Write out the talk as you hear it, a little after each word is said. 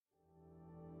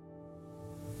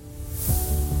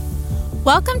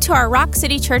Welcome to our Rock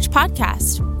City Church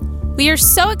podcast. We are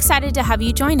so excited to have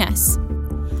you join us.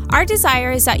 Our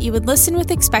desire is that you would listen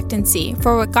with expectancy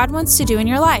for what God wants to do in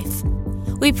your life.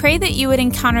 We pray that you would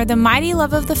encounter the mighty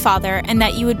love of the Father and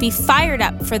that you would be fired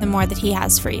up for the more that He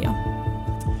has for you.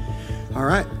 All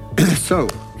right. So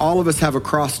all of us have a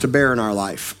cross to bear in our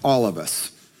life. All of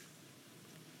us.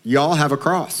 Y'all have a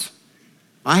cross.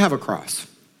 I have a cross.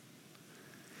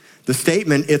 The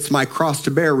statement, "it's my cross to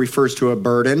bear," refers to a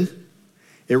burden.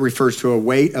 It refers to a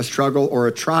weight, a struggle, or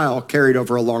a trial carried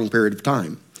over a long period of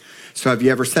time. So have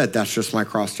you ever said, "That's just my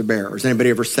cross to bear"? Or has anybody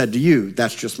ever said to you,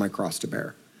 "That's just my cross to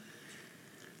bear"?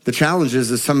 The challenge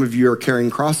is some of you are carrying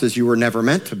crosses you were never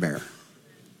meant to bear.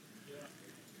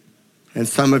 And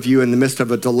some of you, in the midst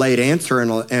of a delayed answer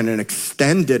and an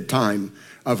extended time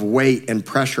of weight and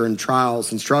pressure and trials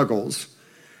and struggles,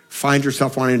 find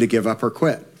yourself wanting to give up or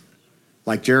quit.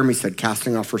 Like Jeremy said,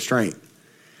 casting off restraint.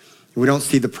 We don't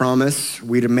see the promise.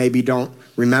 We maybe don't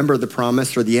remember the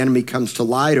promise, or the enemy comes to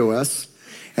lie to us.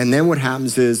 And then what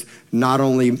happens is not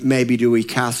only maybe do we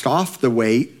cast off the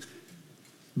weight,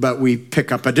 but we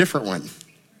pick up a different one.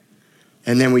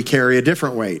 And then we carry a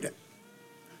different weight.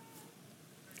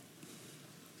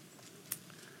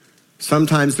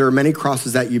 Sometimes there are many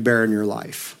crosses that you bear in your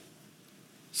life.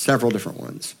 Several different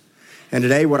ones. And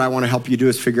today what I want to help you do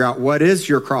is figure out, what is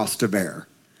your cross to bear?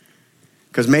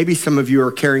 Because maybe some of you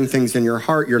are carrying things in your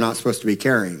heart you're not supposed to be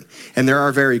carrying. And there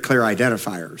are very clear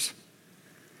identifiers.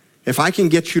 If I can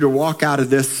get you to walk out of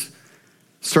this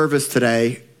service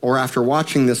today, or after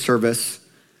watching this service,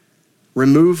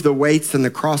 remove the weights and the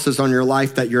crosses on your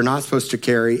life that you're not supposed to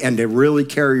carry, and to really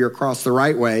carry your cross the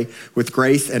right way with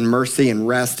grace and mercy and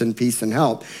rest and peace and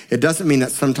help. It doesn't mean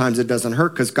that sometimes it doesn't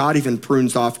hurt, because God even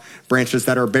prunes off branches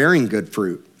that are bearing good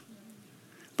fruit.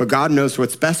 But God knows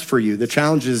what's best for you. The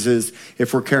challenge is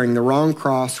if we're carrying the wrong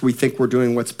cross, we think we're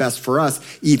doing what's best for us,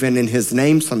 even in His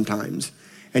name sometimes.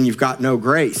 And you've got no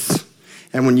grace.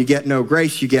 And when you get no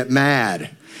grace, you get mad.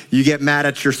 You get mad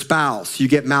at your spouse. You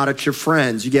get mad at your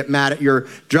friends. You get mad at your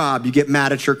job. You get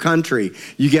mad at your country.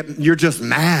 You're just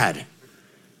mad.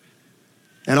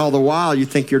 And all the while, you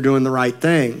think you're doing the right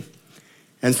thing.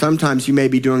 And sometimes you may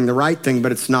be doing the right thing,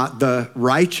 but it's not the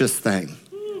righteous thing.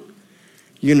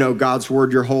 You know God's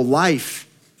word your whole life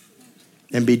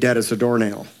and be dead as a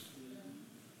doornail.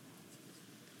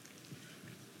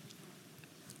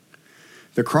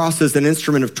 The cross is an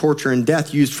instrument of torture and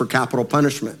death used for capital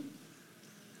punishment.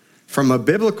 From a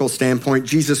biblical standpoint,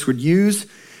 Jesus would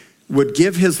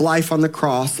give his life on the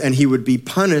cross, and he would be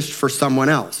punished for someone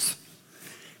else.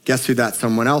 Guess who that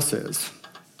someone else is?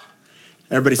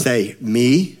 Everybody say,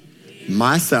 me,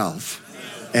 myself,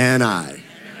 and I.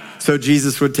 So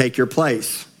Jesus would take your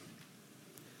place.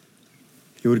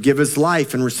 He would give his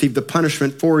life and receive the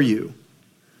punishment for you.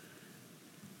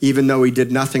 Even though he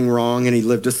did nothing wrong and he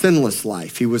lived a sinless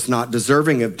life. He was not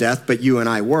deserving of death, but you and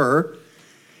I were.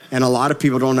 And a lot of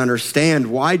people don't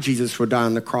understand why Jesus would die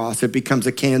on the cross. It becomes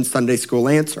a canned Sunday school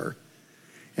answer.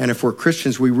 And if we're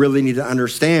Christians, we really need to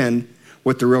understand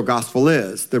what the real gospel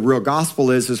is. The real gospel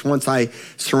is once I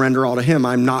surrender all to him,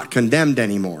 I'm not condemned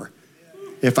anymore.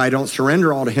 If I don't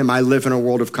surrender all to him, I live in a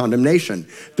world of condemnation.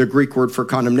 The Greek word for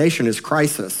condemnation is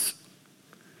crisis.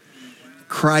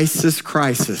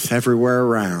 Crisis everywhere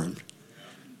around.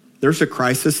 There's a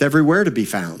crisis everywhere to be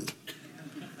found.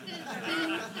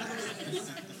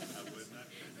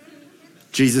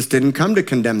 Jesus didn't come to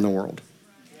condemn the world.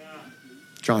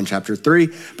 John chapter 3,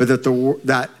 but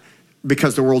that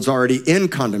because the world's already in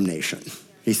condemnation,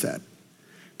 he said.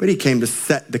 But he came to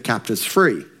set the captives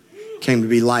free. Came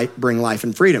to bring life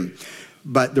and freedom.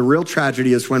 But the real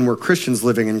tragedy is when we're Christians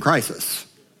living in crisis.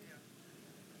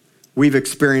 We've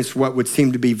experienced what would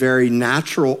seem to be very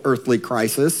natural earthly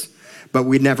crisis, but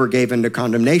we never gave into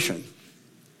condemnation.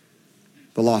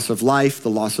 The loss of life, the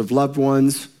loss of loved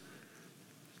ones,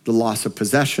 the loss of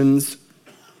possessions.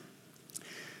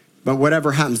 But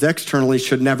whatever happens externally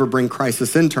should never bring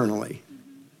crisis internally.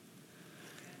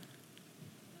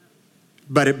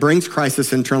 But it brings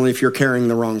crisis internally if you're carrying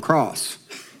the wrong cross.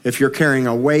 If you're carrying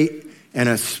a weight and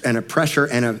a pressure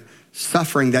and a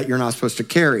suffering that you're not supposed to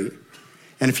carry.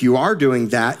 And if you are doing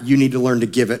that, you need to learn to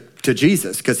give it to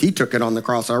Jesus, because he took it on the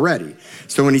cross already.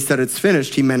 So when he said it's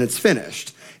finished, he meant it's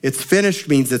finished. It's finished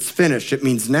means it's finished. It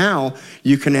means now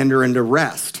you can enter into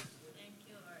rest.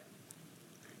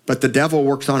 But the devil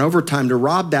works on overtime to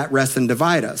rob that rest and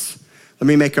divide us. Let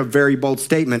me make a very bold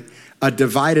statement. A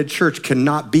divided church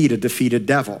cannot beat a defeated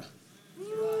devil.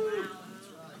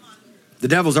 The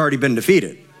devil's already been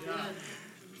defeated.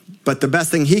 But the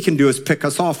best thing he can do is pick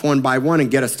us off one by one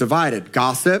and get us divided.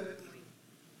 Gossip,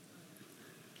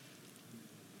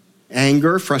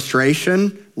 anger,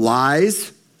 frustration,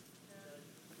 lies.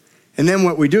 And then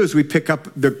what we do is we pick up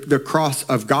the cross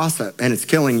of gossip, and it's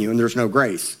killing you, and there's no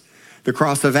grace. The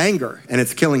cross of anger, and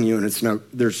it's killing you, and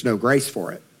there's no grace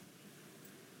for it.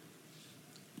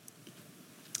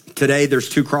 Today, there's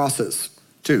two crosses.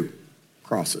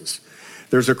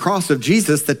 There's a cross of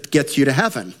Jesus that gets you to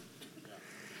heaven.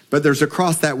 But there's a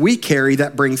cross that we carry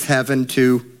that brings heaven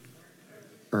to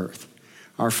earth.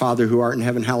 Our Father who art in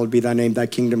heaven, hallowed be thy name. Thy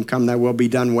kingdom come, thy will be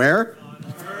done where?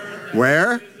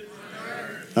 Where?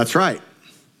 That's right.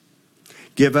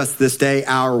 Give us this day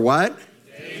our what?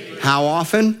 Daily. How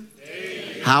often?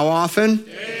 Daily. How often?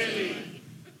 Daily.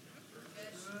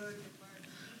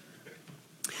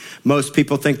 Most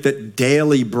people think that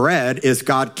daily bread is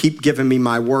God, keep giving me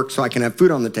my work so I can have food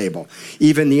on the table.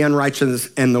 Even the unrighteous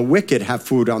and the wicked have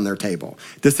food on their table.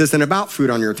 This isn't about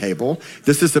food on your table.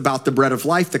 This is about the bread of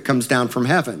life that comes down from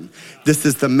heaven. This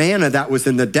is the manna that was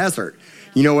in the desert.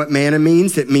 You know what manna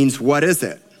means? It means, what is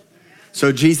it?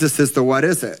 So Jesus is the what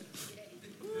is it?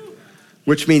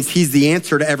 Which means he's the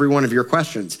answer to every one of your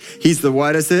questions. He's the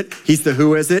what is it? He's the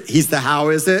who is it? He's the how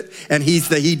is it? And he's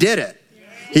the he did it.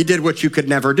 He did what you could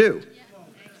never do.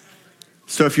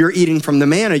 So if you're eating from the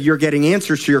manna, you're getting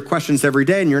answers to your questions every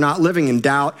day, and you're not living in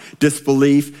doubt,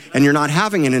 disbelief, and you're not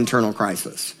having an internal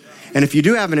crisis. And if you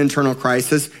do have an internal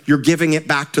crisis, you're giving it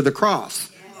back to the cross,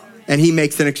 and he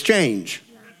makes an exchange.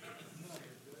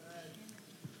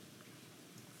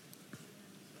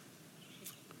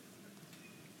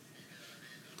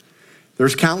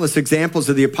 There's countless examples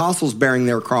of the apostles bearing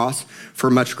their cross for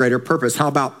a much greater purpose. How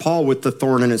about Paul with the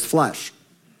thorn in his flesh?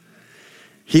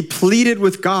 He pleaded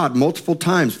with God multiple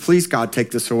times, please God,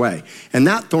 take this away. And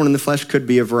that thorn in the flesh could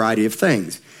be a variety of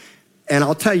things. And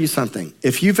I'll tell you something,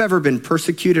 if you've ever been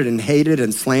persecuted and hated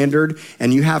and slandered,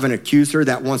 and you have an accuser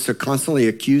that wants to constantly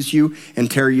accuse you and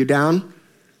tear you down,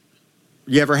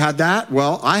 you ever had that?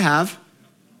 Well, I have.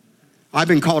 I've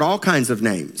been called all kinds of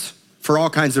names for all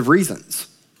kinds of reasons.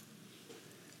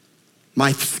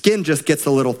 My skin just gets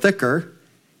a little thicker,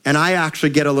 and I actually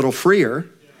get a little freer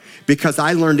because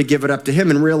I learned to give it up to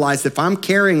him and realize if I'm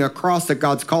carrying a cross that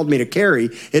God's called me to carry,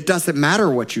 it doesn't matter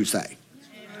what you say.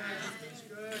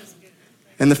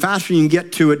 And the faster you can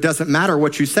get to it doesn't matter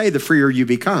what you say, the freer you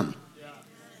become.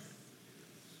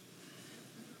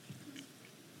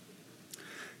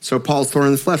 So Paul's thorn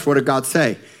in the flesh, what did God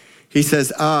say? He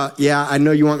says, yeah, I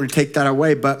know you want me to take that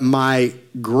away, but my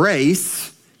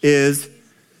grace is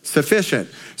sufficient.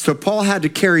 So Paul had to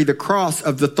carry the cross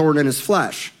of the thorn in his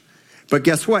flesh. But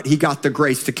guess what? He got the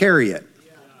grace to carry it.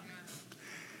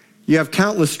 You have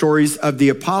countless stories of the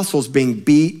apostles being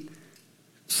beat,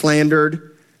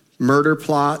 slandered, murder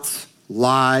plots,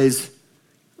 lies,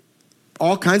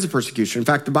 all kinds of persecution. In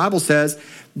fact, the Bible says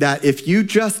that if you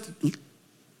just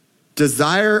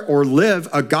desire or live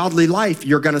a godly life,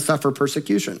 you're going to suffer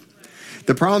persecution.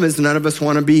 The problem is none of us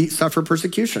want to suffer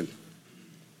persecution.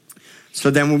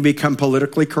 So then we become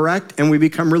politically correct and we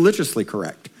become religiously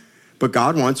correct. But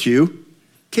God wants you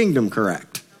kingdom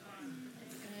correct.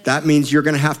 That means you're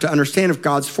going to have to understand if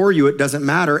God's for you, it doesn't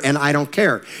matter, and I don't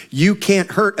care. You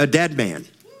can't hurt a dead man.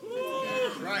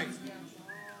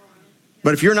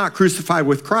 But if you're not crucified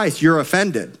with Christ, you're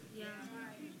offended.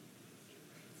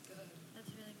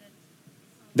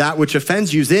 That which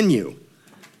offends you is in you.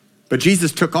 But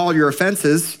Jesus took all your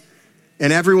offenses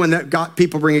and everyone that got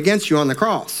people bring against you on the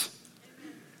cross.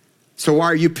 So why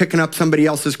are you picking up somebody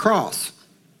else's cross?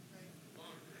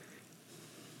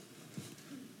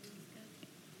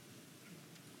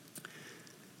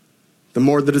 The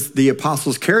more that the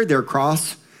apostles carried their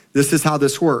cross, this is how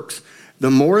this works. The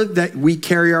more that we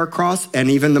carry our cross, and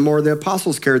even the more the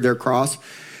apostles carried their cross,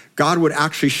 God would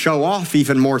actually show off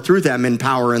even more through them in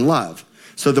power and love.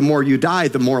 So the more you die,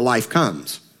 the more life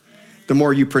comes. The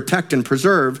more you protect and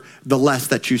preserve, the less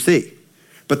that you see.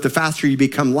 But the faster you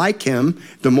become like him,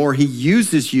 the more he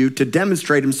uses you to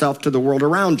demonstrate himself to the world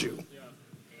around you.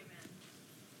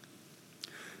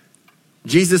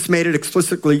 Jesus made it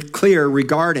explicitly clear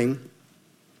regarding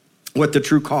what the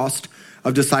true cost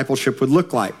of discipleship would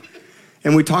look like.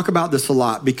 And we talk about this a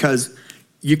lot because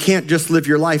you can't just live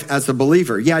your life as a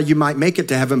believer. Yeah, you might make it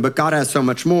to heaven, but God has so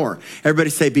much more. Everybody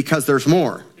say, because there's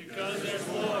more. Because there's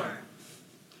more.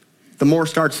 The more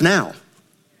starts now.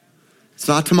 It's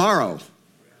not tomorrow.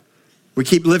 We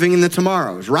keep living in the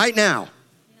tomorrows right now.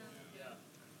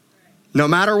 No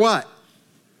matter what.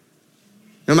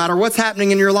 No matter what's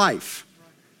happening in your life.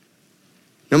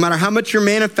 No matter how much you're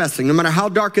manifesting, no matter how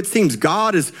dark it seems,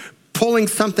 God is pulling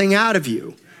something out of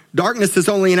you. Darkness is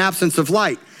only an absence of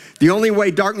light. The only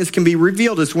way darkness can be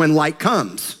revealed is when light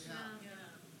comes.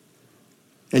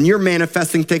 And you're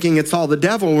manifesting thinking it's all the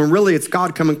devil when really it's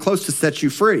God coming close to set you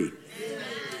free.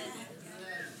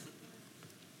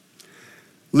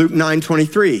 Luke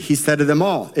 9:23, he said to them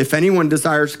all, if anyone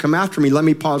desires to come after me, let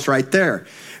me pause right there.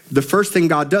 The first thing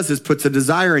God does is puts a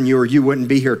desire in you or you wouldn't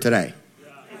be here today.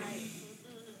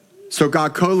 So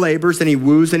God co-labors and he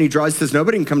woos and he draws. He says,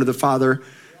 nobody can come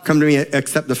to me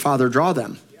except the Father draw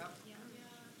them.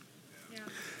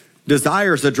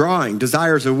 Desires a drawing,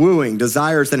 desires a wooing,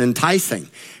 desires an enticing.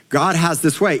 God has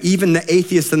this way. Even the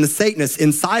atheists and the Satanists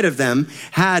inside of them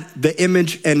had the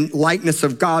image and likeness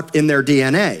of God in their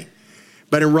DNA.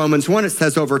 But in Romans 1, it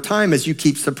says over time, as you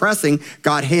keep suppressing,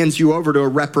 God hands you over to a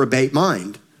reprobate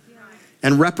mind.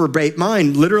 And reprobate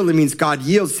mind literally means God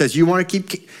yields, says, you want to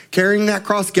keep carrying that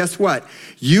cross? Guess what?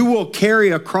 You will carry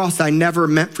a cross I never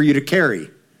meant for you to carry.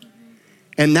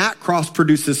 And that cross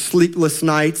produces sleepless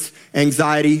nights,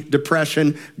 anxiety,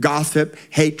 depression, gossip,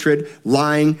 hatred,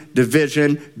 lying,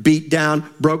 division, beat down,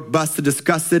 broke, busted,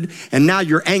 disgusted. And now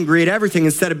you're angry at everything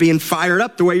instead of being fired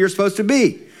up the way you're supposed to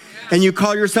be. And you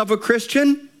call yourself a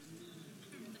Christian?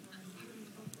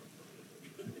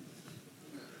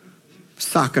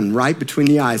 Socking right between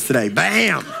the eyes today.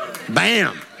 Bam,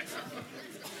 bam.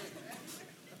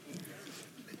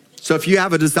 So if you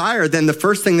have a desire, then the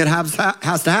first thing that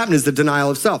has to happen is the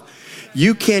denial of self.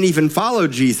 You can't even follow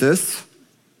Jesus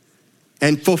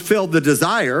and fulfill the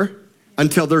desire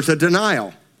until there's a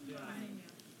denial.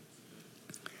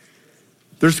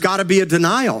 There's got to be a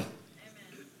denial.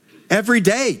 Every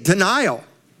day, denial.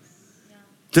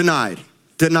 Denied.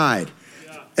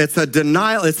 It's a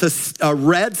denial. It's a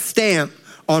red stamp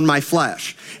on my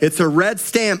flesh. It's a red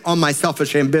stamp on my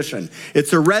selfish ambition.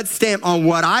 It's a red stamp on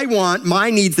what I want, my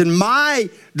needs, and my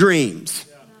dreams.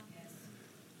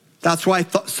 That's why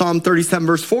Psalm 37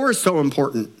 verse 4 is so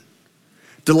important.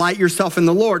 Delight yourself in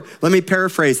the Lord. Let me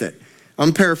paraphrase it. I'm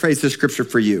going to paraphrase this scripture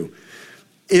for you.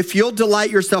 If you'll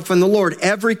delight yourself in the Lord,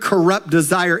 every corrupt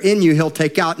desire in you, he'll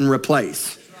take out and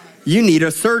replace. You need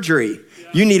a surgery.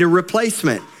 You need a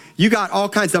replacement. You got all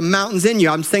kinds of mountains in you.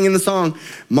 I'm singing the song.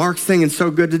 Mark's singing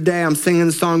so good today. I'm singing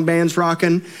the song, band's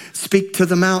rocking. Speak to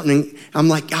the mountain. And I'm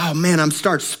like, oh man, I'm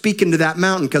start speaking to that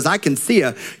mountain because I can see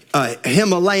a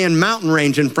Himalayan mountain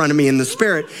range in front of me in the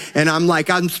spirit. And I'm like,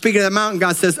 I'm speaking to the mountain.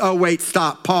 God says, oh, wait,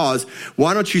 stop, pause.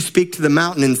 Why don't you speak to the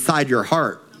mountain inside your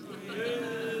heart?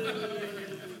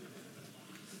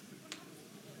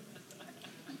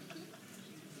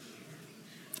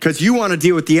 Because you want to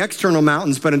deal with the external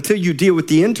mountains, but until you deal with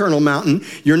the internal mountain,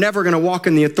 you're never going to walk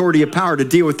in the authority of power to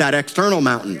deal with that external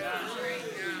mountain.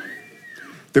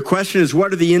 The question is,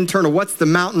 what's the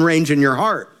mountain range in your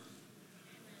heart?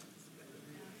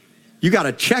 You got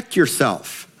to check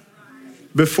yourself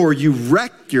before you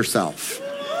wreck yourself.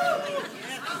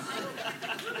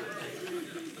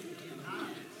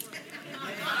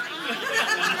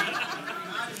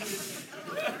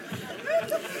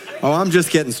 Oh, I'm just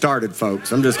getting started,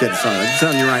 folks. I'm just getting started. I'm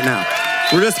telling you right now.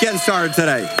 We're just getting started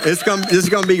today. This is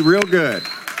going to be real good.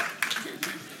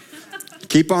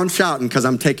 Keep on shouting because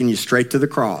I'm taking you straight to the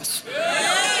cross.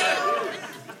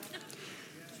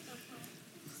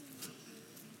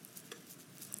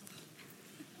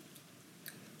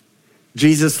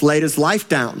 Jesus laid his life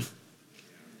down.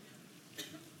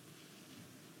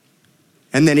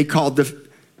 And then he called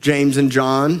James and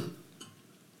John,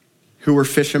 who were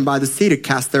fishing by the sea, to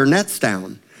cast their nets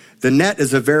down. The net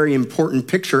is a very important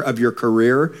picture of your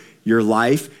career, your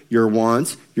life, your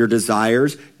wants, your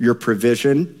desires, your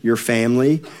provision, your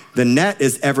family. The net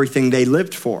is everything they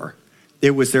lived for.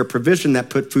 It was their provision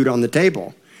that put food on the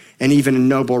table. And even in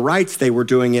noble rights, they were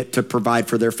doing it to provide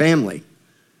for their family.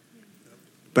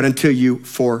 But until you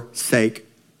forsake,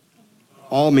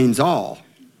 all means all.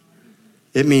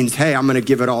 It means, hey, I'm going to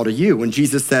give it all to you. When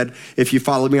Jesus said, if you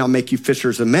follow me, I'll make you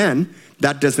fishers of men,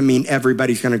 that doesn't mean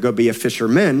everybody's going to go be a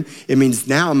fisherman. It means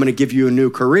now I'm going to give you a new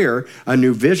career, a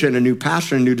new vision, a new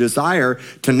passion, a new desire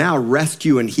to now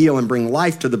rescue and heal and bring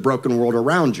life to the broken world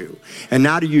around you. And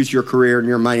now to use your career and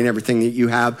your money and everything that you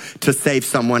have to save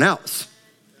someone else.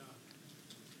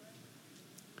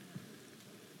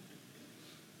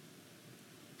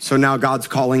 So now God's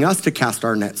calling us to cast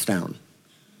our nets down.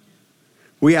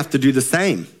 We have to do the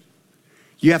same.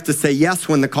 You have to say yes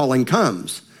when the calling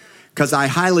comes. Because I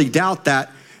highly doubt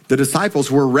that the disciples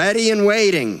were ready and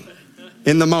waiting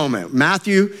in the moment.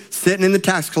 Matthew sitting in the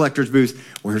tax collector's booth.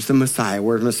 Where's the Messiah?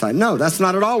 Where's the Messiah? No, that's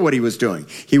not at all what he was doing.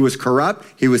 He was corrupt.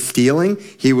 He was stealing.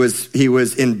 He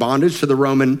was in bondage to the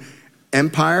Roman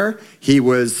Empire. He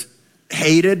was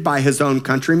hated by his own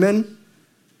countrymen.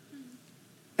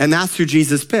 And that's who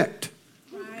Jesus picked.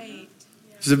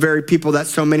 These are the very people that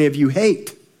so many of you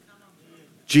hate.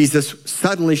 Jesus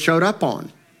suddenly showed up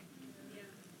on.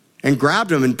 and grabbed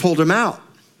them and pulled them out.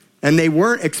 And they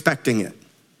weren't expecting it.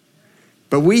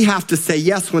 But we have to say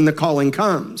yes when the calling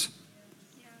comes.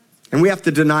 And we have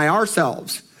to deny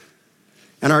ourselves.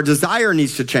 And our desire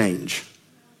needs to change.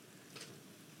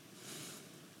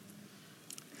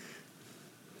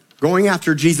 Going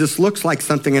after Jesus looks like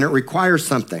something and it requires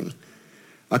something.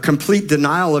 A complete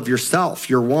denial of yourself,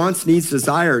 your wants, needs,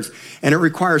 desires, and it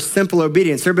requires simple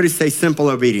obedience. Everybody say simple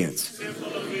obedience. Simple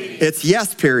obedience. It's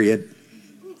yes, period.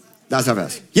 That's how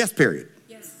fast. Yes, period.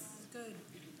 Yes, good.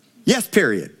 Yes,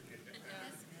 period.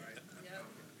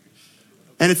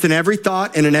 And it's in every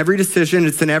thought and in every decision.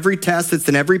 It's in every test. It's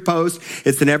in every post.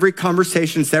 It's in every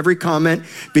conversation. It's every comment.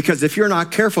 Because if you're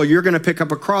not careful, you're going to pick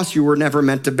up a cross you were never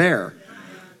meant to bear.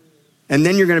 And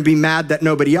then you're going to be mad that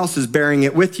nobody else is bearing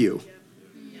it with you.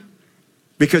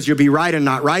 Because you'll be right and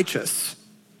not righteous.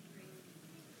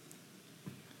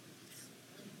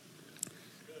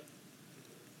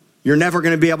 You're never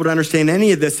going to be able to understand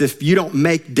any of this if you don't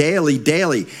make daily.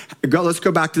 Let's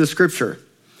go back to the scripture.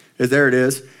 There it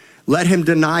is. Let him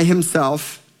deny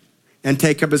himself and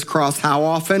take up his cross. How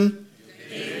often?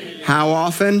 Daily. How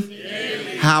often?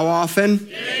 Daily. How often?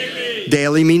 Daily.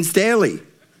 Daily means daily.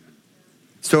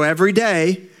 So every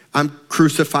day I'm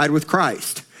crucified with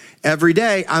Christ. Every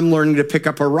day, I'm learning to pick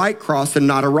up a right cross and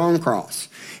not a wrong cross.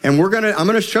 And I'm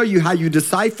going to show you how you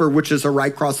decipher which is a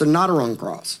right cross and not a wrong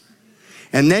cross.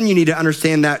 And then you need to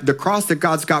understand that the cross that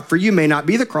God's got for you may not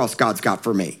be the cross God's got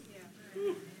for me.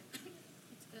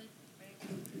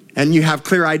 And you have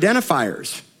clear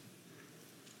identifiers.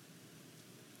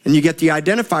 And you get the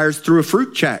identifiers through a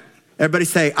fruit check. Everybody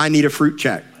say, I need a fruit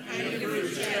check.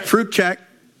 Fruit check.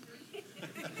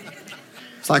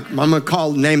 It's like, I'm going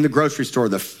to name the grocery store,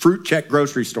 the Fruit Check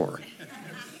grocery store.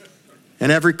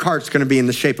 And every cart's going to be in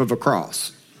the shape of a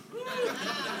cross.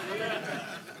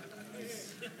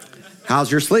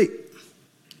 How's your sleep?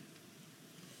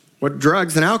 What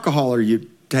drugs and alcohol are you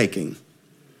taking?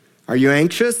 Are you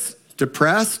anxious,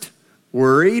 depressed,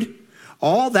 worried?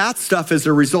 All that stuff is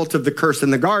a result of the curse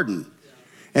in the garden.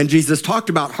 And Jesus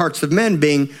talked about hearts of men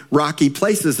being rocky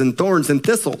places and thorns and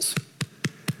thistles.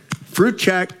 Fruit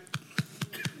check.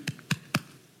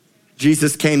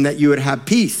 Jesus came that you would have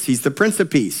peace. He's the Prince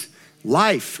of Peace,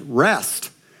 life,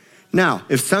 rest. Now,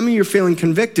 if some of you are feeling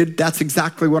convicted, that's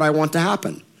exactly what I want to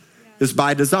happen. It's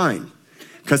by design.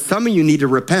 Because some of you need to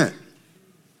repent.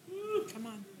 Come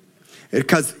on.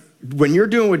 Because when you're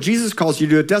doing what Jesus calls you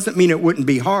to do, it doesn't mean it wouldn't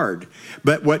be hard.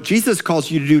 But what Jesus calls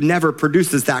you to do never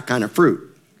produces that kind of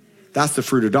fruit. That's the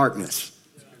fruit of darkness.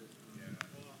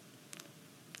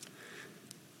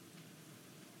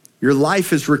 Your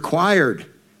life is required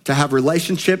to have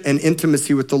relationship and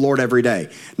intimacy with the Lord every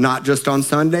day. Not just on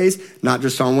Sundays, not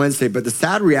just on Wednesday. But the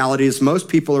sad reality is most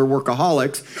people are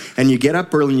workaholics and you get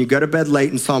up early and you go to bed late,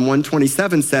 and Psalm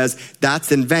 127 says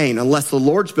that's in vain. Unless the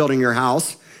Lord's building your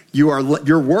house,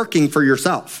 you're working for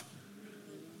yourself.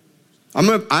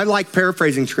 I like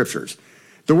paraphrasing scriptures.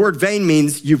 The word vain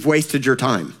means you've wasted your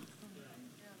time.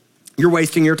 You're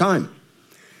wasting your time.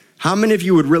 How many of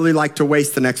you would really like to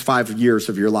waste the next 5 years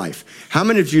of your life? How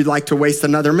many of you would like to waste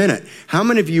another minute? How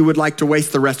many of you would like to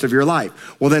waste the rest of your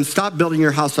life? Well, then stop building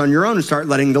your house on your own and start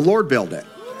letting the Lord build it.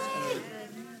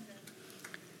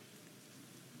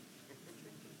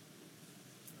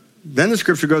 Then the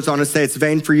scripture goes on to say it's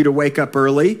vain for you to wake up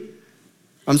early.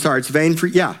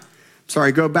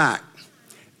 Go back.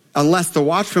 Unless the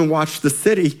watchman watch the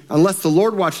city, unless the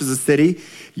Lord watches the city,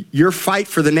 your fight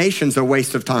for the nation's a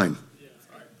waste of time.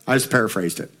 I just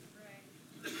paraphrased it.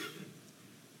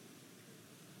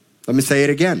 Let me say it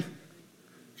again.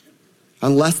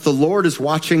 Unless the Lord is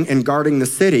watching and guarding the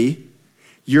city,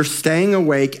 you're staying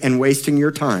awake and wasting your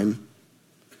time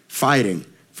fighting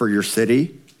for your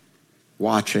city,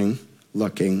 watching,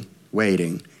 looking,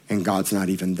 waiting, and God's not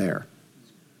even there.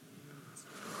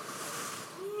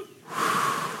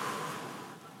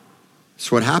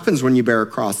 So what happens when you bear a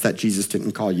cross that Jesus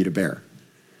didn't call you to bear?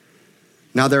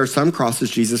 Now, there are some crosses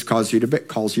Jesus calls you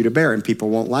to bear, and people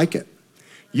won't like it.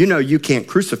 You know you can't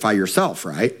crucify yourself,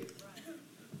 right?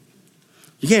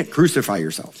 You can't crucify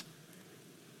yourself.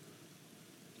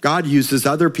 God uses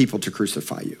other people to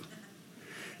crucify you.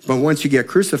 But once you get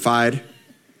crucified,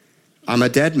 I'm a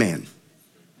dead man.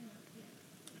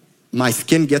 My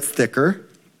skin gets thicker,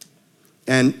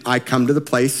 and I come to the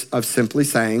place of simply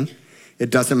saying, it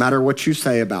doesn't matter what you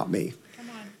say about me.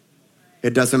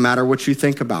 It doesn't matter what you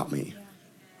think about me.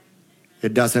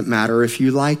 It doesn't matter if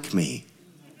you like me.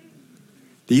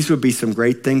 These would be some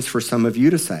great things for some of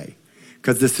you to say,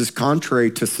 because this is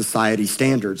contrary to society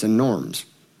standards and norms.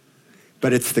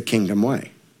 But it's the kingdom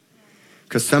way.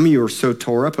 Because some of you are so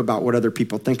tore up about what other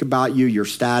people think about you, your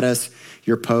status,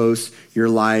 your posts, your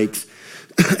likes,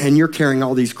 and you're carrying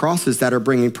all these crosses that are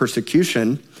bringing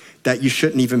persecution that you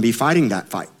shouldn't even be fighting that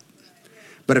fight.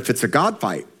 But if it's a God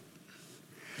fight,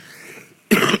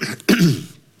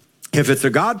 if it's a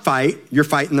God fight, you're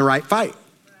fighting the right fight.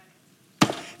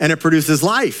 And it produces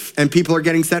life, and people are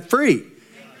getting set free.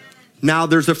 Now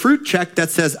there's a fruit check that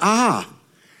says,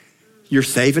 you're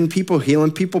saving people,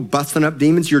 healing people, busting up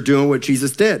demons. You're doing what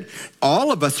Jesus did.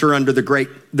 All of us are under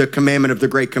the commandment of the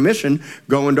Great Commission,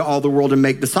 go into all the world and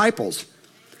make disciples.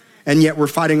 And yet we're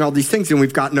fighting all these things and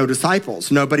we've got no disciples.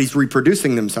 Nobody's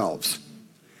reproducing themselves.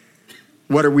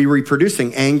 What are we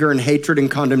reproducing? Anger and hatred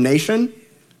and condemnation?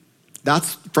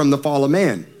 That's from the fall of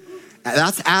man.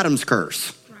 That's Adam's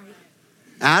curse.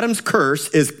 Adam's curse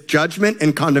is judgment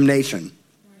and condemnation.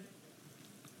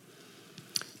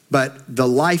 But the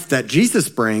life that Jesus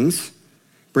brings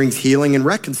healing and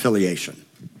reconciliation.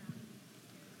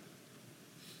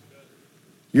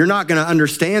 You're not going to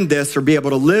understand this or be able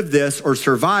to live this or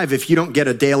survive if you don't get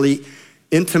a daily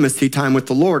intimacy time with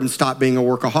the Lord and stop being a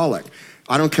workaholic.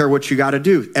 I don't care what you got to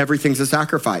do. Everything's a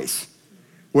sacrifice.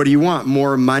 What do you want?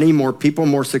 More money, more people,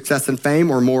 more success and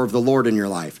fame, or more of the Lord in your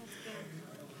life?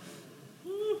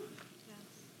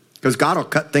 Because God will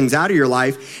cut things out of your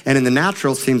life, and in the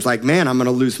natural, it seems like, man, I'm going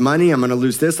to lose money, I'm going to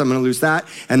lose this, I'm going to lose that,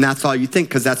 and that's all you think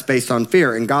because that's based on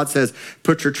fear. And God says,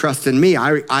 put your trust in me.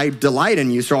 I delight in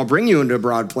you, so I'll bring you into a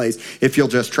broad place if you'll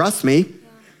just trust me. Yeah.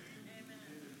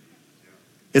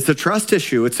 It's a trust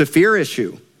issue. It's a fear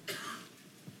issue.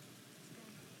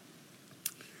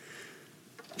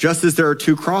 Just as there are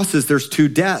two crosses, there's two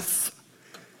deaths.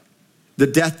 The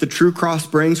death the true cross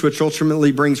brings, which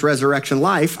ultimately brings resurrection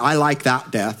life. I like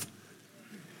that death.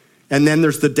 And then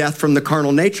there's the death from the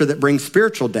carnal nature that brings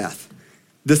spiritual death.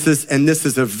 This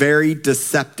is a very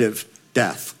deceptive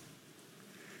death.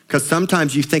 Because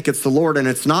sometimes you think it's the Lord and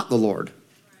it's not the Lord.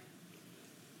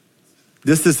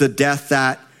 This is a death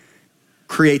that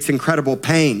creates incredible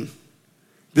pain.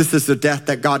 This is the death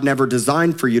that God never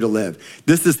designed for you to live.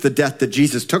 This is the death that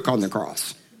Jesus took on the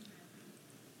cross.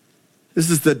 This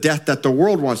is the death that the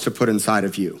world wants to put inside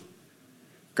of you.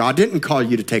 God didn't call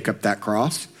you to take up that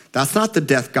cross. That's not the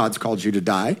death God's called you to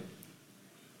die.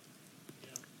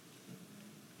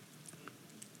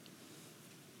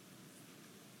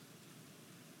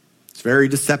 It's very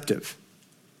deceptive.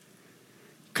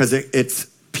 Because it's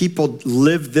people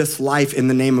live this life in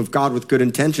the name of God with good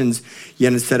intentions,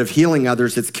 yet instead of healing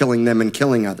others, it's killing them and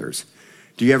killing others.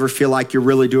 Do you ever feel like you're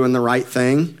really doing the right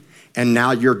thing? And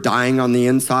now you're dying on the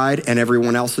inside and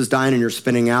everyone else is dying and you're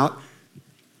spinning out?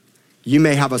 You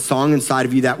may have a song inside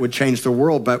of you that would change the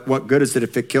world, but what good is it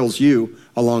if it kills you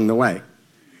along the way?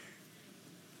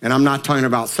 And I'm not talking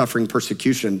about suffering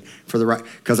persecution for the right,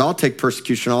 because I'll take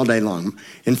persecution all day long.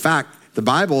 In fact, the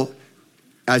Bible,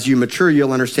 as you mature,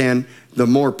 you'll understand the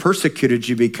more persecuted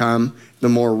you become, the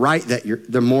more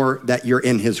that you're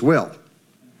in his will.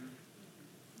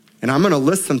 And I'm going to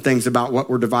list some things about what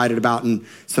we're divided about and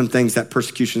some things that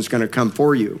persecution is going to come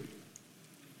for you.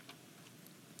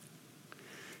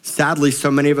 Sadly,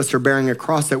 so many of us are bearing a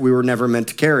cross that we were never meant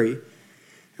to carry.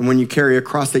 And when you carry a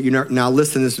cross that now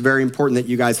listen, this is very important that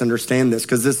you guys understand this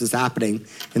because this is happening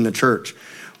in the church.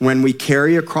 When we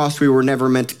carry a cross we were never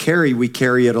meant to carry, we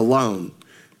carry it alone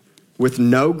with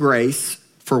no grace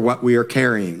for what we are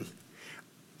carrying.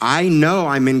 I know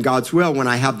I'm in God's will when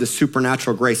I have the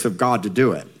supernatural grace of God to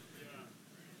do it.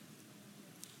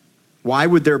 Why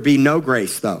would there be no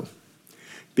grace though?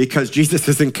 Because Jesus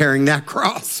isn't carrying that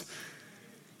cross.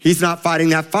 He's not fighting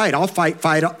that fight. I'll fight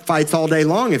fights all day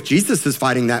long if Jesus is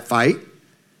fighting that fight.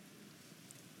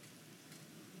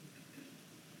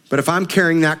 But if I'm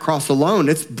carrying that cross alone,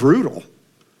 it's brutal.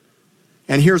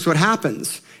 And here's what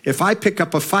happens. If I pick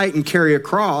up a fight and carry a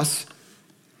cross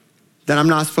that I'm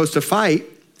not supposed to fight,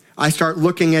 I start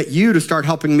looking at you to start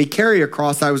helping me carry a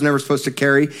cross I was never supposed to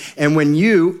carry. And when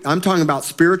I'm talking about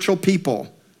spiritual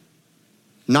people,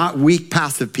 not weak,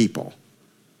 passive people.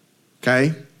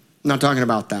 Okay? I'm not talking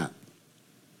about that.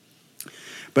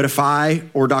 But if I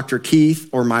or Dr. Keith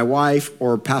or my wife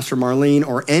or Pastor Marlene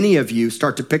or any of you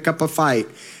start to pick up a fight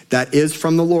that is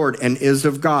from the Lord and is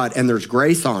of God and there's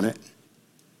grace on it,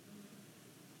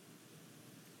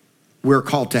 we're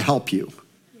called to help you.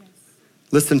 Yes.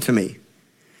 Listen to me.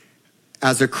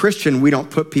 As a Christian, we don't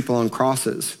put people on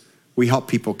crosses. We help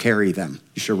people carry them.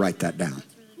 You should write that down.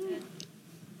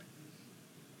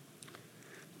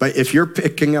 But if you're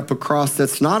picking up a cross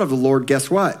that's not of the Lord,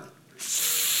 guess what?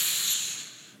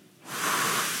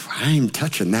 I ain't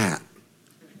touching that.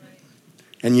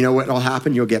 And you know what will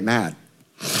happen? You'll get mad.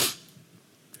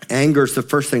 Anger is the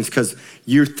first thing because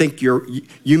you think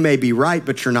you may be right,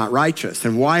 but you're not righteous.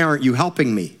 And why aren't you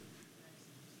helping me?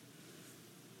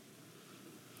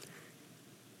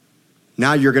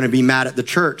 Now you're going to be mad at the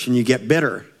church and you get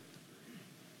bitter.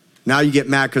 Now you get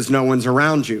mad because no one's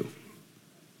around you.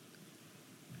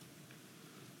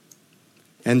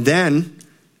 And then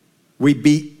we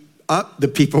beat up the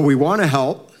people we want to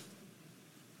help,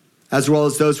 as well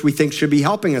as those we think should be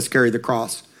helping us carry the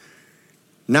cross.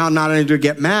 Now, not only do I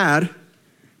get mad,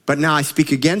 but now I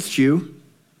speak against you,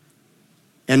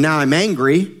 and now I'm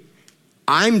angry,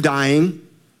 I'm dying,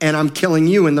 and I'm killing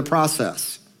you in the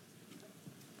process.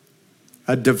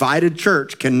 A divided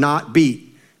church cannot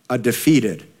beat a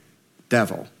defeated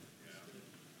devil.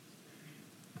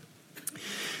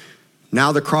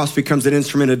 Now the cross becomes an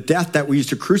instrument of death that we use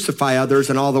to crucify others,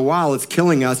 and all the while it's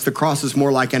killing us. The cross is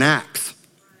more like an axe.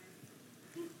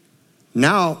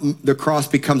 Now the cross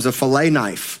becomes a fillet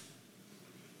knife,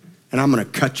 and I'm going to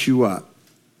cut you up.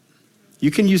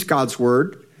 You can use God's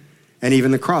word and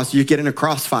even the cross. You get in a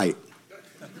cross fight.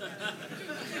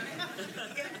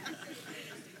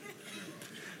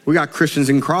 We got Christians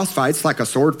in cross fights, like a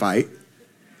sword fight.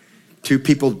 Two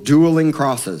people dueling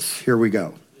crosses. Here we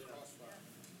go.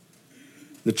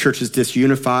 The church is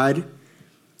disunified,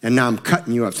 and now I'm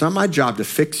cutting you up. It's not my job to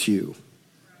fix you.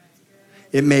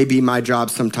 It may be my job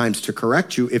sometimes to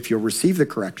correct you if you'll receive the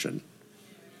correction,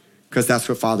 because that's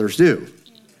what fathers do.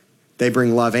 They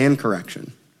bring love and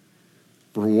correction,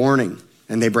 warning,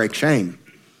 and they break shame.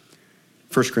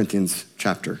 1 Corinthians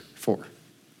chapter 4.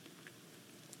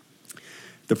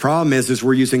 The problem is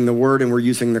we're using the word and we're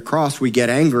using the cross. We get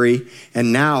angry,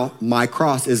 and now my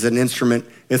cross is an instrument.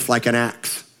 It's like an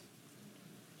axe.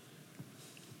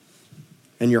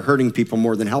 And you're hurting people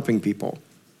more than helping people.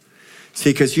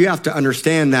 See, because you have to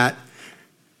understand that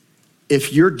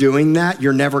if you're doing that,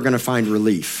 you're never going to find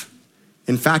relief.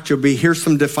 In fact, here's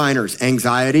some definers: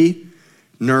 anxiety,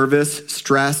 nervous,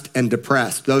 stressed, and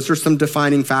depressed. Those are some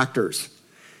defining factors.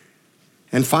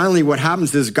 And finally, what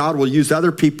happens is God will use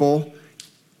other people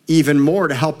even more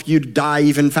to help you die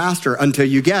even faster until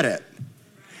you get it.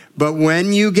 But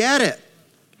when you get it,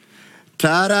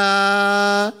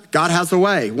 ta-da, God has a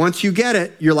way. Once you get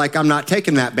it, you're like, I'm not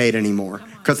taking that bait anymore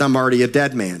because I'm already a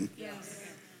dead man. Yes.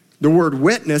 The word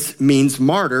witness means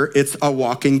martyr. It's a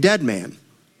walking dead man.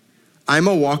 I'm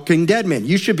a walking dead man.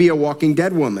 You should be a walking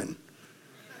dead woman.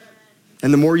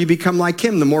 And the more you become like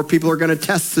him, the more people are going to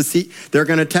test to see. They're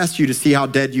going to test you to see how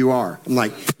dead you are. I'm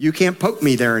like, you can't poke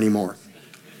me there anymore.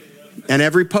 And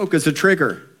every poke is a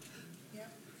trigger.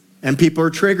 And people are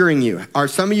triggering you. Are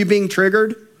some of you being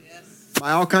triggered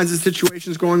by all kinds of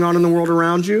situations going on in the world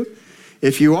around you?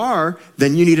 If you are,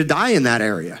 then you need to die in that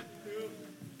area.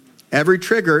 Every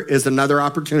trigger is another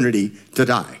opportunity to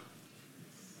die.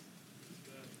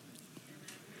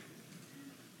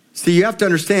 See, you have to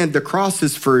understand the cross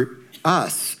is for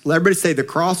us. Let everybody say, the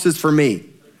cross is for me.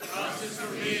 The cross is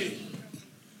for me.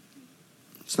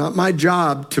 It's not my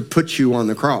job to put you on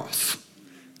the cross.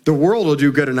 The world will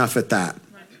do good enough at that.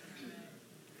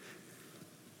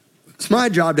 It's my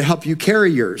job to help you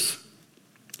carry yours.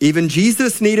 Even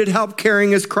Jesus needed help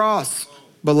carrying his cross,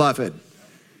 beloved.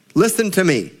 Listen to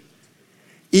me.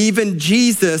 Even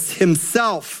Jesus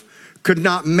himself could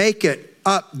not make it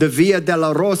up the Via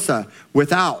Dolorosa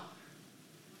without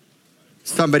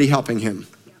somebody helping him.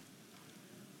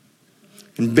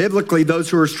 And biblically, those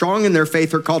who are strong in their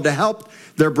faith are called to help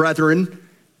their brethren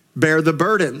bear the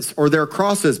burdens or their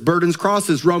crosses. Burdens,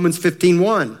 crosses, Romans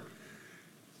 15:1.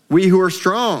 We who are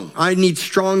strong, I need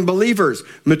strong believers,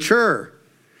 mature.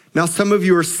 Now, some of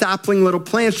you are sapling little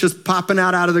plants just popping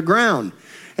out of the ground.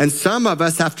 And some of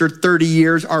us, after 30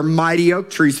 years, are mighty oak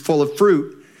trees full of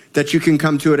fruit that you can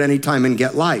come to at any time and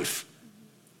get life.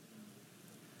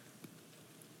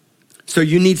 So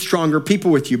you need stronger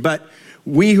people with you. But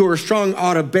we who are strong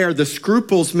ought to bear the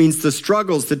scruples, means the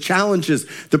struggles, the challenges,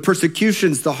 the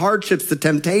persecutions, the hardships, the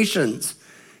temptations.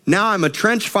 Now I'm a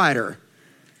trench fighter.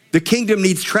 The kingdom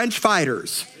needs trench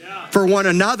fighters for one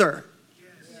another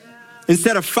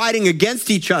instead of fighting against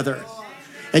each other.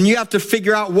 And you have to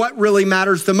figure out what really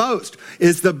matters the most.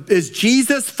 Is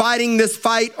Jesus fighting this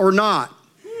fight or not?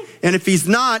 And if he's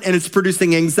not, and it's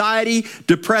producing anxiety,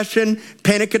 depression,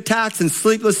 panic attacks, and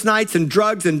sleepless nights, and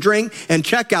drugs, and drink, and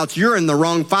checkouts, you're in the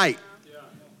wrong fight.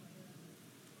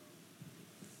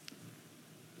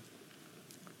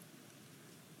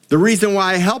 The reason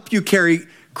why I help you carry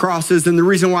crosses and the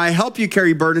reason why I help you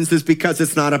carry burdens is because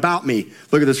it's not about me.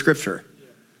 Look at the scripture.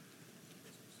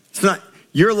 It's not,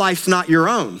 your life's not your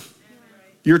own.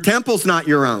 Your temple's not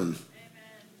your own.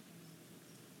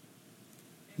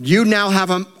 You now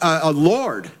have a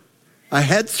Lord, a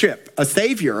headship, a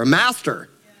savior, a master,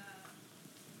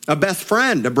 a best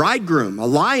friend, a bridegroom, a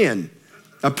lion,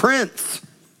 a prince.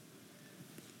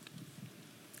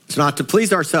 It's not to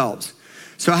please ourselves.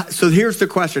 So here's the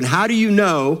question. How do you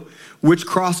know which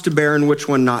cross to bear and which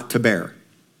one not to bear?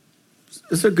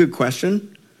 This is a good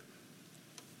question.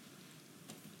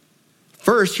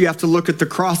 First, you have to look at the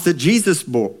cross that Jesus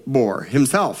bore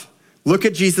himself. Look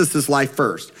at Jesus' life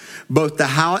first, both the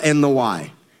how and the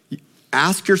why.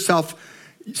 Ask yourself,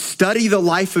 study the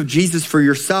life of Jesus for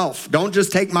yourself. Don't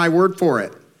just take my word for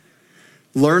it.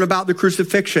 Learn about the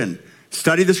crucifixion.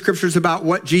 Study the scriptures about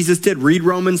what Jesus did. Read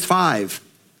Romans 5.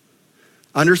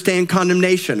 Understand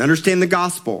condemnation. Understand the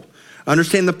gospel.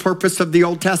 Understand the purpose of the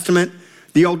Old Testament,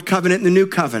 the Old Covenant, and the New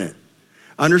Covenant.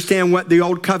 Understand what the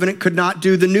Old Covenant could not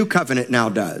do, the New Covenant now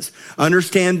does.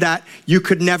 Understand that you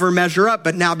could never measure up,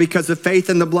 but now because of faith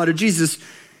in the blood of Jesus,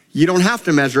 you don't have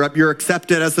to measure up. You're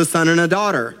accepted as a son and a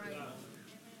daughter.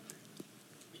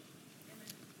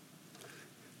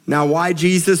 Now, why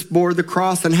Jesus bore the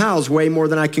cross and how is way more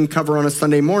than I can cover on a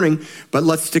Sunday morning, but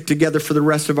let's stick together for the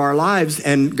rest of our lives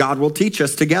and God will teach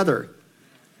us together.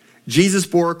 Jesus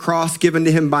bore a cross given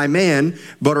to him by man,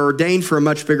 but ordained for a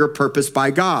much bigger purpose by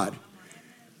God.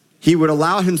 He would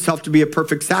allow himself to be a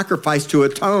perfect sacrifice to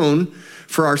atone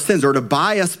for our sins or to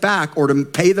buy us back or to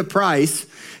pay the price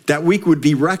that we would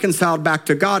be reconciled back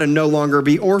to God and no longer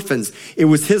be orphans. It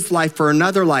was his life for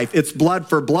another life. It's blood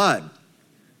for blood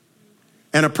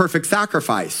and a perfect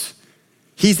sacrifice.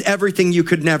 He's everything you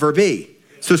could never be.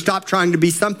 So stop trying to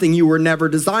be something you were never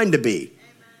designed to be.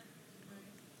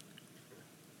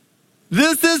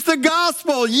 This is the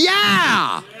gospel.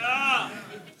 Yeah.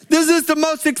 This is the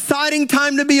most exciting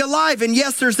time to be alive. And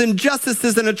yes, there's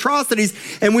injustices and atrocities,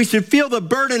 and we should feel the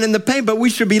burden and the pain, but we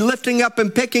should be lifting up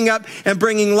and picking up and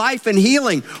bringing life and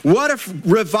healing. What if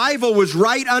revival was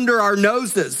right under our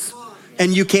noses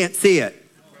and you can't see it?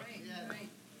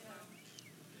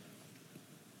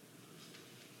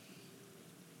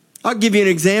 I'll give you an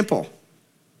example.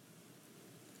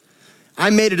 I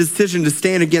made a decision to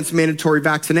stand against mandatory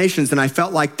vaccinations, and I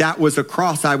felt like that was a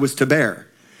cross I was to bear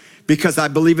because I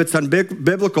believe it's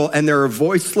unbiblical, and there are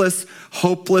voiceless,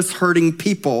 hopeless, hurting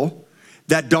people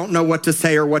that don't know what to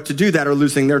say or what to do that are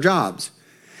losing their jobs.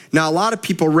 Now, a lot of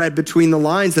people read between the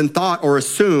lines and thought or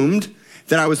assumed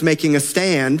that I was making a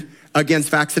stand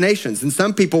against vaccinations. And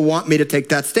some people want me to take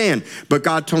that stand. But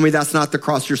God told me that's not the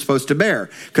cross you're supposed to bear.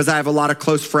 Because I have a lot of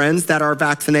close friends that are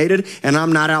vaccinated, and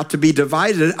I'm not out to be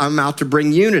divided. I'm out to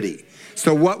bring unity.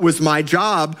 So what was my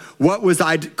job? What was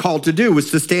I called to do?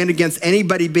 Was to stand against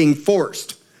anybody being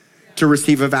forced to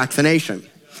receive a vaccination.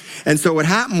 And so what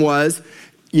happened was,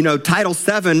 Title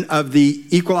VII of the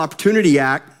Equal Opportunity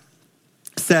Act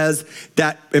says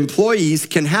that employees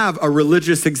can have a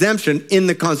religious exemption in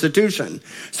the Constitution.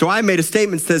 So I made a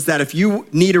statement that says that if you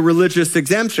need a religious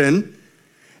exemption,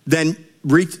 then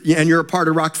and you're a part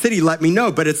of Rock City, let me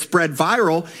know. But it spread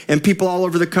viral, and people all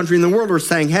over the country and the world were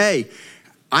saying, hey,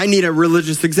 I need a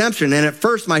religious exemption. And at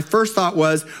first, my first thought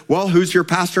was, well, who's your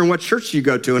pastor and what church do you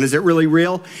go to? And is it really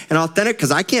real and authentic?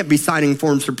 Because I can't be signing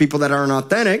forms for people that aren't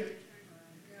authentic.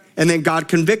 And then God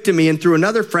convicted me, and through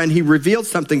another friend, he revealed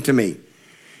something to me.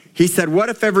 He said, what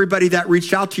if everybody that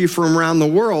reached out to you from around the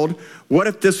world, what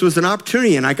if this was an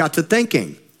opportunity? And I got to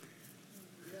thinking,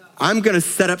 I'm going to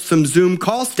set up some Zoom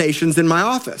call stations in my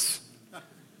office.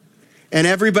 And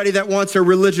everybody that wants a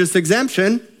religious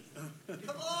exemption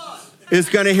is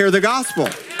going to hear the gospel.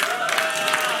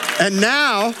 And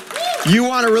now you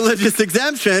want a religious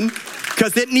exemption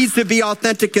because it needs to be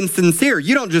authentic and sincere.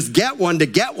 You don't just get one to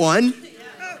get one.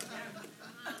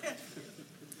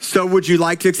 So would you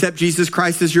like to accept Jesus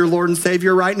Christ as your Lord and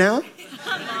Savior right now?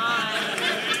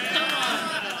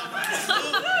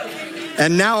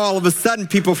 And now all of a sudden,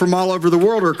 people from all over the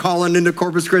world are calling into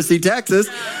Corpus Christi, Texas.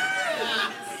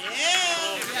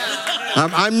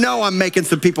 I know I'm making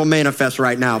some people manifest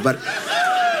right now, but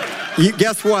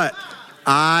guess what?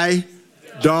 I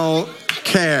don't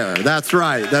care. That's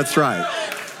right. That's right.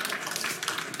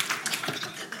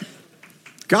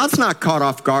 God's not caught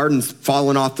off guard and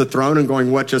fallen off the throne and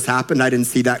going, what just happened? I didn't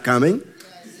see that coming.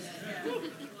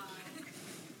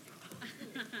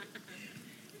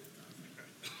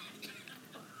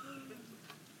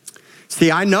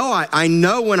 See, I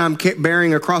know when I'm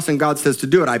bearing a cross and God says to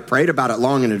do it. I prayed about it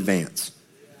long in advance.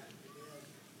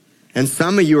 And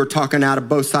some of you are talking out of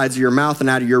both sides of your mouth and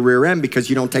out of your rear end because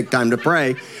you don't take time to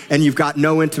pray and you've got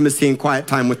no intimacy and quiet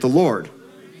time with the Lord.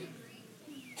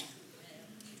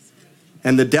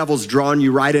 And the devil's drawn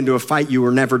you right into a fight you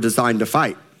were never designed to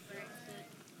fight.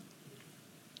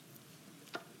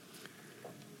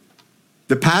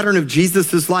 The pattern of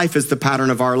Jesus' life is the pattern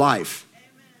of our life.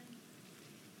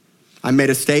 I made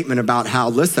a statement about how,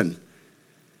 listen,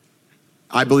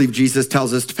 I believe Jesus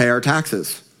tells us to pay our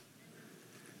taxes.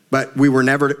 But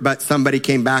somebody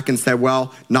came back and said,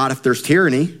 well, not if there's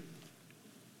tyranny.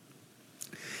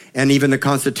 And even the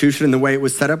Constitution and the way it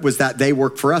was set up was that they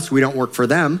work for us, we don't work for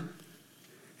them.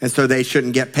 And so they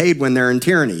shouldn't get paid when they're in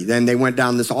tyranny. Then they went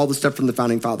down all the stuff from the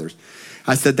founding fathers.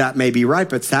 I said that may be right,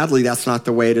 but sadly that's not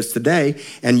the way it is today.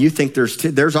 And you think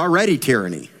there's already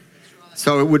tyranny.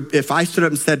 So if I stood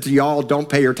up and said to y'all, don't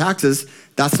pay your taxes,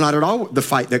 that's not at all the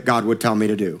fight that God would tell me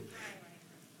to do.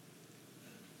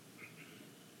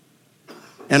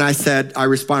 And I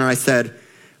responded,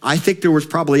 I think there was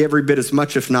probably every bit as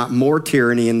much, if not more,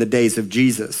 tyranny in the days of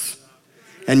Jesus.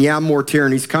 And yeah, more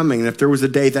tyranny's coming. And if there was a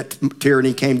day that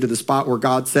tyranny came to the spot where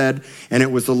God said, and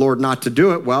it was the Lord not to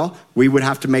do it, well, we would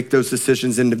have to make those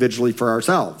decisions individually for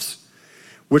ourselves.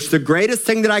 Which the greatest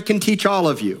thing that I can teach all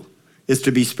of you is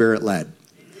to be Spirit-led.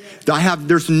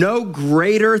 There's no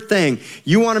greater thing.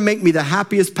 You want to make me the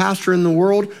happiest pastor in the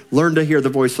world? Learn to hear the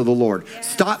voice of the Lord.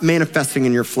 Stop manifesting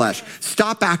in your flesh.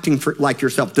 Stop acting like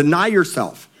yourself. Deny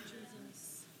yourself.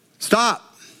 Stop.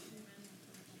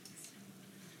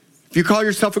 If you call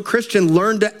yourself a Christian,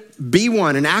 learn to be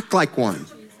one and act like one.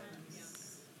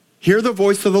 Hear the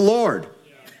voice of the Lord.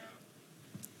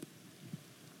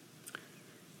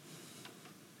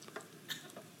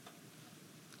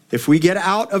 If we get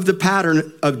out of the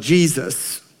pattern of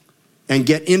Jesus and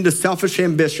get into selfish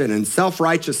ambition and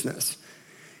self-righteousness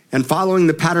and following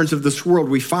the patterns of this world,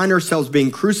 we find ourselves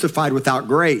being crucified without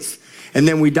grace, and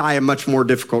then we die a much more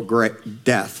difficult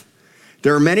death.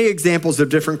 There are many examples of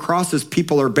different crosses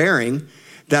people are bearing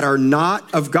that are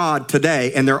not of God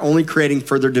today, and they're only creating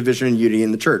further division and unity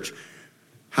in the church.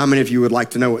 How many of you would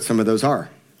like to know what some of those are?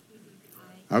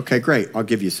 Okay, great. I'll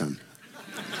give you some.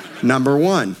 Number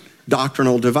one,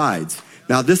 doctrinal divides.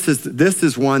 Now, this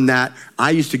is one that I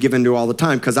used to give into all the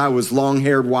time because I was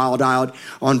long-haired, wild-eyed,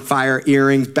 on fire,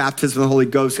 earrings, baptism of the Holy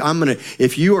Ghost.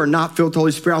 If you are not filled with the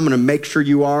Holy Spirit, I'm going to make sure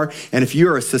you are. And if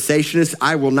you're a cessationist,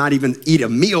 I will not even eat a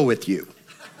meal with you.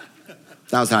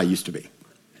 That was how I used to be.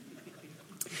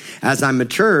 As I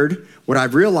matured, what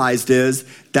I've realized is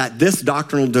that this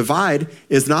doctrinal divide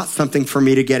is not something for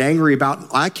me to get angry about.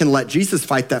 I can let Jesus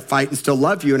fight that fight and still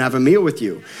love you and have a meal with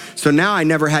you. So now I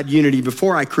never had unity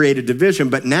before. I created division,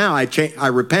 but now I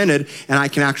repented and I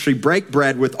can actually break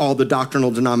bread with all the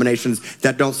doctrinal denominations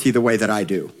that don't see the way that I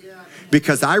do.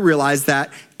 Because I realize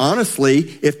that,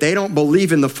 honestly, if they don't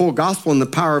believe in the full gospel and the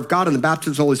power of God and the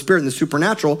baptism of the Holy Spirit and the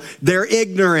supernatural, they're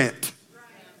ignorant.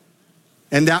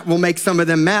 And that will make some of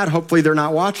them mad. Hopefully they're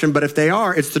not watching, but if they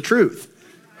are, it's the truth.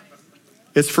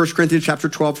 It's 1 Corinthians chapter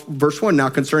 12, verse 1. Now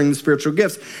concerning the spiritual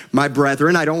gifts, my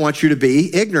brethren, I don't want you to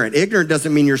be ignorant. Ignorant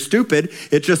doesn't mean you're stupid.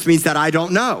 It just means that I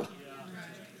don't know.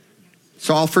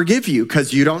 So I'll forgive you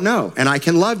because you don't know, and I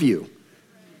can love you.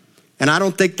 And I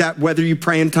don't think that whether you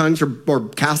pray in tongues or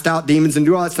cast out demons and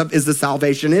do all that stuff is the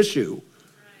salvation issue.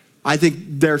 I think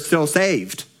they're still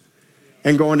saved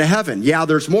and going to heaven. Yeah,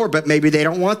 there's more, but maybe they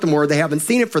don't want the more. They haven't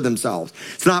seen it for themselves.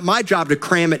 It's not my job to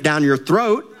cram it down your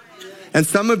throat. And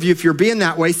some of you, if you're being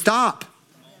that way, stop.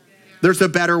 There's a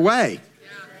better way.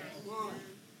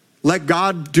 Let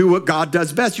God do what God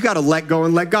does best. You got to let go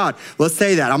and let God. Let's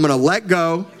say that. I'm going to let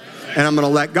go and I'm going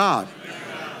to let God.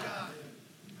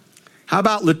 How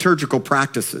about liturgical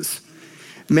practices?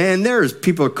 Man, there's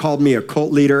people who called me a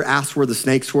cult leader, asked where the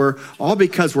snakes were, all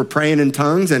because we're praying in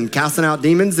tongues and casting out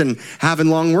demons and having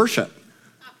long worship.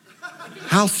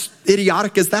 How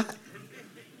idiotic is that?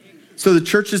 So the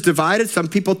church is divided. Some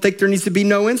people think there needs to be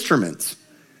no instruments.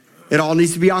 It all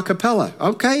needs to be a cappella.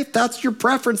 Okay, if that's your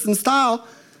preference and style,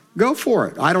 go for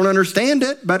it. I don't understand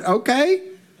it, but okay.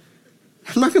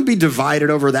 I'm not going to be divided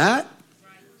over that.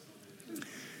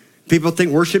 People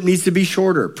think worship needs to be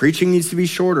shorter. Preaching needs to be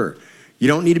shorter. You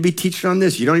don't need to be teaching on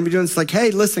this. You don't need to be doing this. It's like, hey,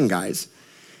 listen, guys.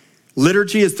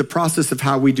 Liturgy is the process of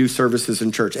how we do services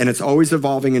in church. And it's always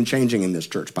evolving and changing in this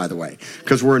church, by the way,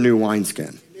 because we're a new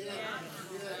wineskin.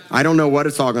 I don't know what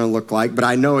it's all going to look like, but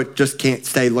I know it just can't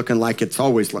stay looking like it's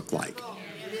always looked like.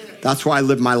 That's why I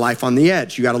live my life on the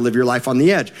edge. You got to live your life on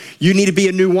the edge. You need to be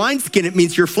a new wineskin. It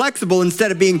means you're flexible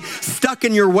instead of being stuck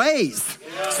in your ways.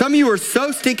 Some of you are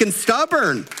so stinking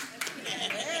stubborn.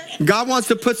 God wants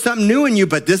to put something new in you,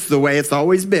 but this is the way it's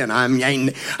always been. I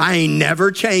ain't never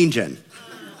changing.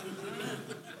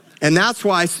 And that's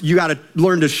why you got to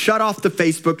learn to shut off the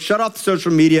Facebook, shut off the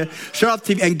social media, shut off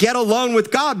TV, and get alone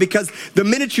with God. Because the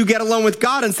minute you get alone with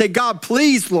God and say, God,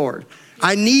 please, Lord,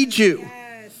 I need you,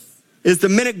 is the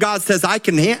minute God says, I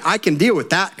can deal with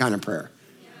that kind of prayer.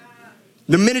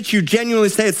 The minute you genuinely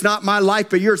say, it's not my life,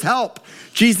 but yours, help.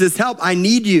 Jesus, help, I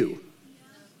need you.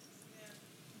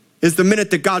 Is the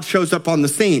minute that God shows up on the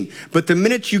scene. But the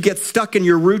minute you get stuck in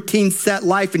your routine set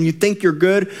life and you think you're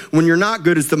good when you're not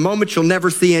good is the moment you'll never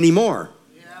see anymore.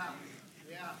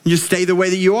 You stay the way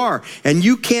that you are. And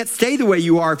you can't stay the way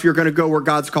you are if you're going to go where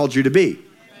God's called you to be.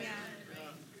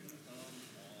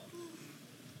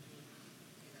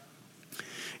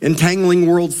 Entangling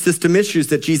world system issues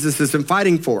that Jesus isn't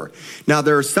fighting for. Now,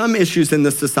 there are some issues in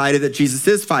the society that Jesus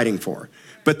is fighting for,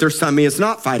 but there's some he is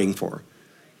not fighting for.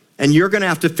 And you're going to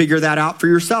have to figure that out for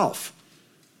yourself.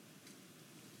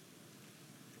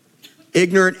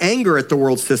 Ignorant anger at the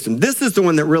world system. This is the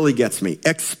one that really gets me.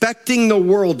 Expecting the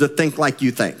world to think like you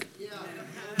think.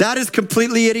 That is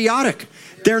completely idiotic.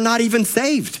 They're not even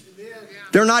saved.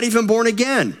 They're not even born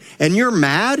again. And you're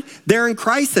mad? They're in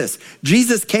crisis.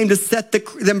 Jesus came to set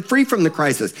them free from the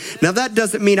crisis. Now, that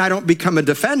doesn't mean I don't become a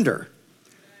defender.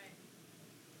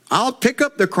 I'll pick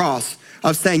up the cross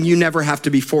of saying you never have to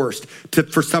be forced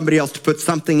for somebody else to put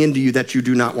something into you that you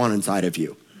do not want inside of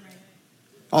you.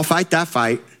 I'll fight that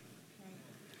fight.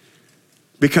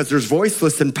 Because there's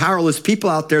voiceless and powerless people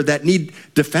out there that need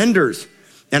defenders.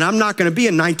 And I'm not going to be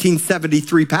a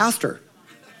 1973 pastor.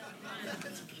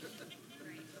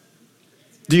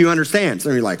 Do you understand?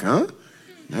 So you're like, huh?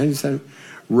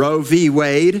 Roe v.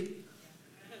 Wade.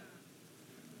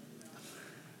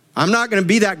 I'm not going to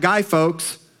be that guy,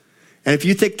 folks. And if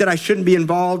you think that I shouldn't be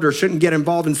involved or shouldn't get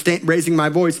involved in raising my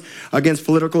voice against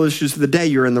political issues of the day,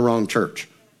 you're in the wrong church.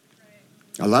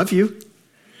 I love you.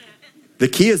 The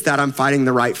key is that I'm fighting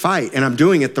the right fight and I'm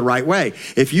doing it the right way.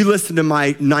 If you listen to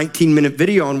my 19-minute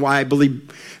video on why I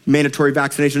believe mandatory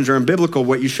vaccinations are unbiblical,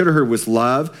 what you should have heard was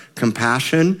love,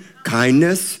 compassion,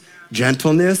 kindness,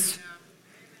 gentleness.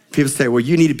 People say, well,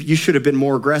 you should have been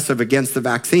more aggressive against the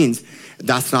vaccines.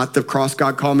 That's not the cross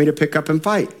God called me to pick up and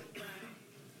fight.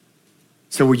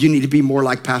 So, well, you need to be more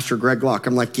like Pastor Greg Locke.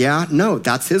 I'm like, yeah, no,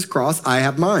 that's his cross. I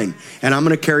have mine. And I'm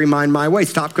going to carry mine my way.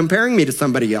 Stop comparing me to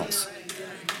somebody else.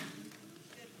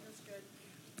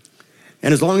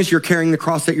 And as long as you're carrying the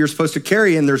cross that you're supposed to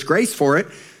carry and there's grace for it,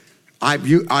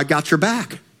 I got your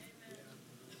back.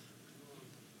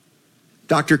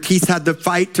 Dr. Keith had the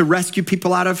fight to rescue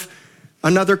people out of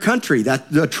another country,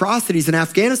 the atrocities in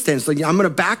Afghanistan. So I'm going to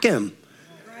back him.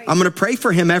 I'm going to pray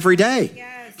for him every day.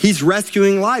 He's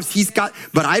rescuing lives.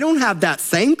 But I don't have that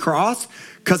same cross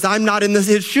because I'm not in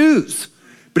his shoes.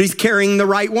 But he's carrying the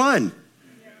right one.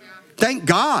 Thank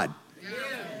God.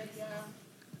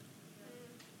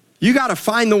 You got to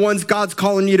find the ones God's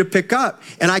calling you to pick up.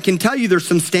 And I can tell you there's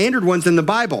some standard ones in the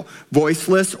Bible.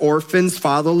 Voiceless, orphans,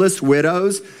 fatherless,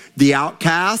 widows, the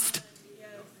outcast.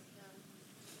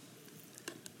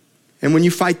 And when you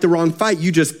fight the wrong fight,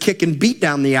 you just kick and beat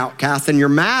down the outcast and you're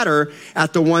madder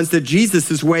at the ones that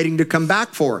Jesus is waiting to come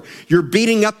back for. You're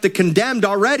beating up the condemned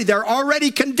already. They're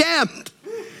already condemned.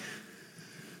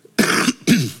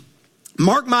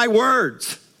 Mark my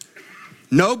words.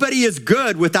 Nobody is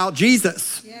good without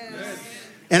Jesus. Yes.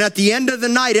 And at the end of the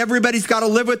night, everybody's got to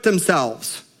live with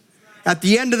themselves. At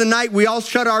the end of the night, we all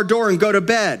shut our door and go to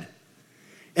bed.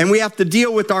 And we have to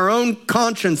deal with our own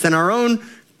conscience and our own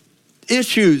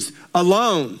issues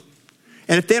alone.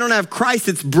 And if they don't have Christ,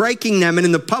 it's breaking them. And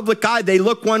in the public eye, they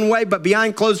look one way, but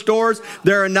behind closed doors,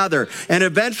 they're another. And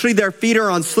eventually their feet are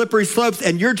on slippery slopes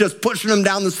and you're just pushing them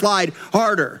down the slide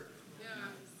harder.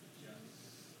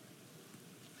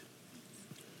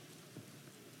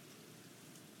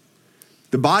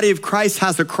 The body of Christ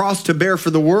has a cross to bear for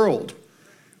the world.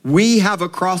 We have a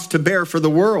cross to bear for the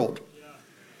world.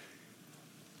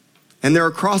 And there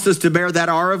are crosses to bear that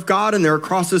are of God, and there are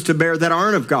crosses to bear that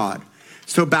aren't of God.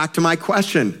 So back to my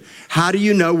question, how do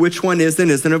you know which one is and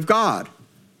isn't of God?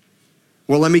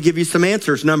 Well, let me give you some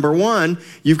answers. Number one,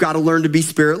 you've got to learn to be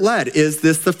spirit-led. Is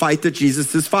this the fight that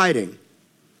Jesus is fighting?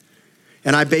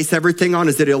 And I base everything on,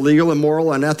 is it illegal,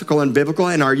 immoral, unethical,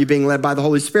 unbiblical, and are you being led by the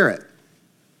Holy Spirit?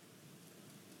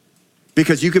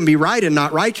 Because you can be right and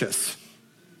not righteous.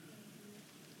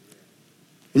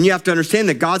 And you have to understand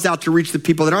that God's out to reach the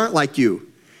people that aren't like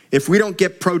you. If we don't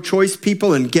get pro-choice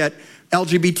people and get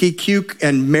LGBTQ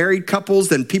and married couples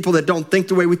and people that don't think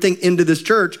the way we think into this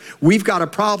church, we've got a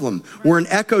problem. We're an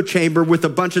echo chamber with a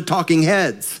bunch of talking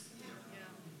heads.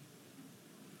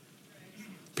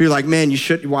 People are like, man,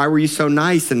 why were you so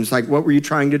nice? And it's like, what were you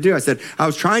trying to do? I said, I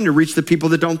was trying to reach the people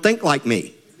that don't think like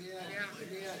me.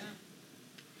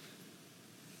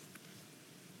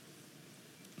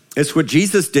 It's what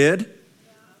Jesus did.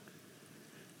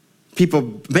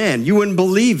 People, man, you wouldn't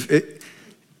believe it.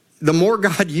 The more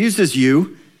God uses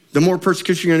you, the more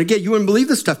persecution you're going to get. You wouldn't believe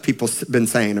the stuff people have been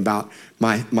saying about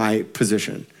my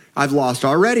position. I've lost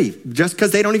already just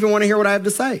because they don't even want to hear what I have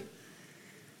to say.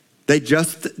 They're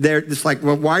just like,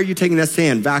 well, why are you taking that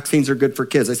stand? Vaccines are good for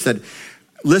kids. I said,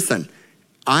 listen,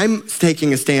 I'm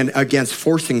taking a stand against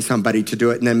forcing somebody to do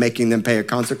it and then making them pay a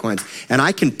consequence. And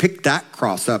I can pick that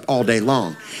cross up all day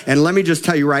long. And let me just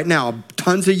tell you right now,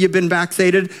 tons of you have been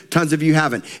vaccinated, tons of you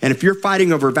haven't. And if you're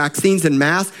fighting over vaccines and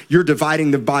masks, you're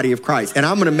dividing the body of Christ. And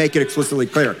I'm going to make it explicitly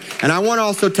clear. And I want to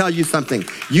also tell you something.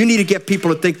 You need to get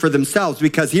people to think for themselves,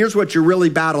 because here's what you're really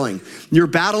battling. You're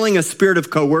battling a spirit of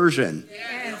coercion.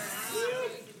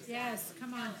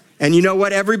 And you know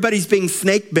what? Everybody's being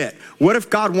snake bit. What if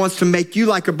God wants to make you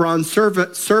like a bronze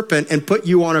serpent and put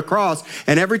you on a cross,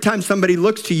 and every time somebody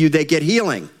looks to you, they get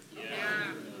healing? Yeah.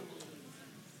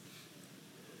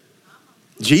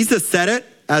 Jesus said it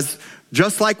as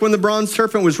just like when the bronze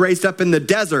serpent was raised up in the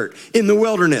desert, in the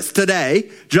wilderness today,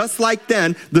 just like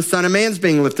then, the Son of Man's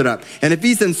being lifted up. And if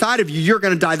he's inside of you, you're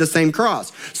going to die the same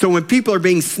cross. So when people are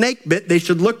being snake bit, they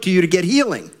should look to you to get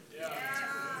healing.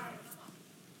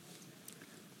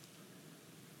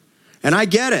 And I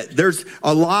get it. There's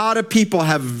a lot of people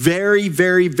have very,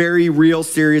 very, very real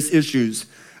serious issues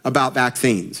about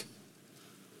vaccines.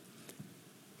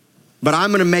 But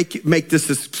I'm going to make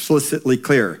this explicitly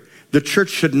clear. The church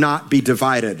should not be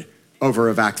divided over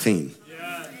a vaccine.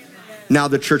 Now,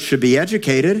 the church should be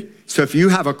educated. So if you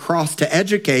have a cross to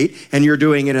educate and you're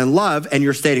doing it in love and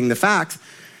you're stating the facts,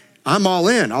 I'm all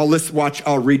in. I'll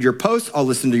read your posts. I'll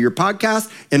listen to your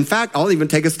podcast. In fact, I'll even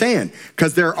take a stand,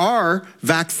 because there are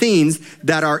vaccines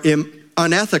that are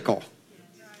unethical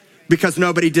because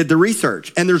nobody did the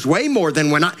research. And there's way more than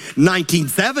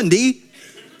 1970.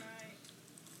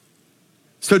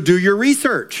 So do your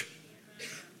research.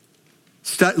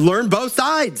 Learn both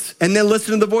sides and then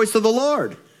listen to the voice of the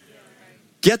Lord.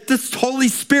 Get this Holy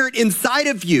Spirit inside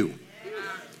of you.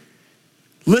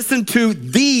 Listen to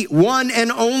the one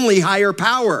and only higher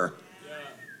power.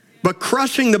 But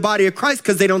crushing the body of Christ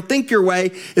because they don't think your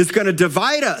way is going to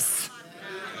divide us.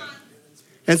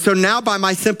 And so now, by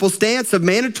my simple stance of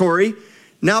mandatory,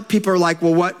 now people are like,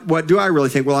 well, what do I really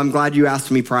think? Well, I'm glad you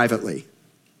asked me privately,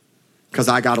 because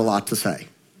I got a lot to say.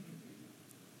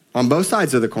 On both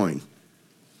sides of the coin.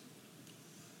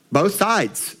 Both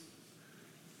sides.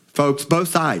 Folks, both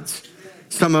sides.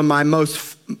 Some of my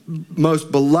most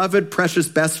beloved, precious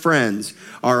best friends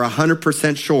are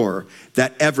 100% sure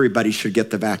that everybody should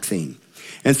get the vaccine.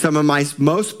 And some of my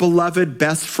most beloved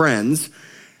best friends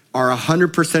are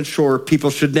 100% sure people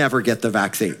should never get the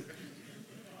vaccine.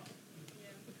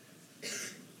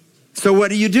 So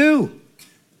what do?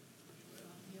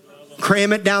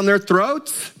 Cram it down their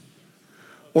throats?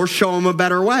 Or show them a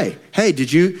better way? Hey,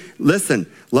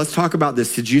 listen, let's talk about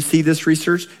this. Did you see this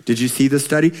research? Did you see this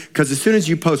study? Because as soon as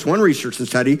you post one research and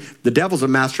study, the devil's a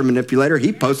master manipulator.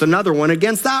 He posts another one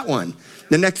against that one.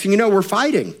 The next thing you know, we're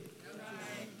fighting.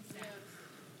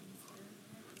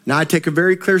 Now, I take a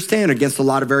very clear stand against a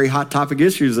lot of very hot topic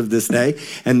issues of this day,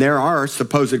 and there are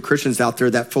supposed Christians out there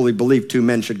that fully believe two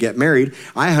men should get married.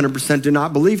 I 100% do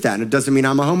not believe that, and it doesn't mean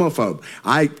I'm a homophobe.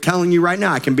 I'm telling you right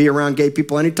now, I can be around gay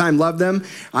people anytime, love them.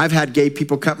 I've had gay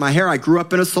people cut my hair. I grew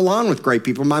up in a salon with gay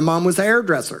people. My mom was a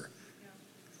hairdresser.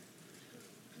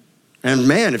 And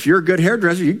man, if you're a good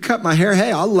hairdresser, you can cut my hair.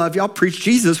 Hey, I'll love you. I'll preach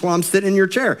Jesus while I'm sitting in your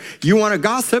chair. You want to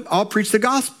gossip? I'll preach the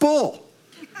gospel.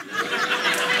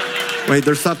 Wait,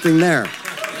 there's something there.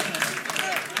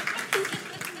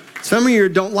 Some of you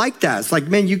don't like that. It's like,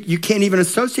 man, you can't even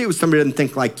associate with somebody who doesn't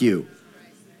think like you.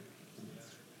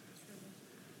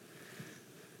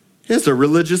 It's a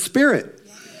religious spirit.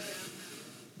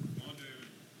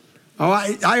 Oh,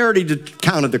 I already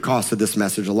counted the cost of this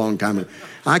message a long time ago.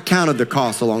 I counted the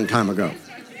cost a long time ago.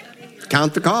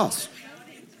 Count the cost.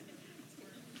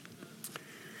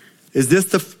 Is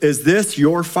this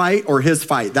your fight or his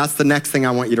fight? That's the next thing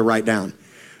I want you to write down.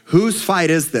 Whose fight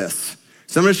is this?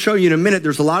 So I'm going to show you in a minute.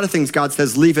 There's a lot of things God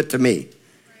says, leave it to me.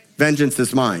 Vengeance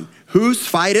is mine. Whose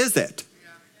fight is it?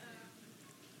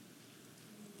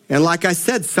 And like I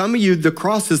said, some of you, the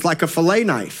cross is like a fillet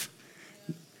knife.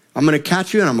 I'm going to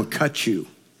catch you and I'm going to cut you.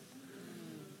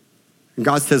 And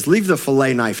God says, leave the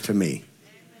fillet knife to me.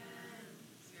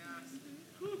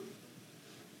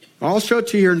 I'll show it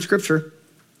to you here in Scripture.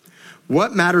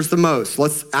 What matters the most?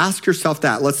 Let's ask yourself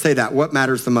that. Let's say that. What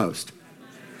matters the most?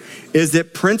 Is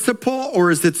it principle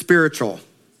or is it spiritual?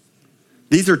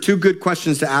 These are two good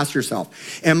questions to ask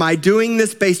yourself. Am I doing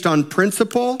this based on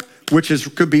principle, which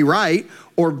could be right,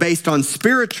 or based on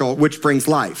spiritual, which brings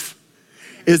life?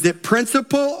 Is it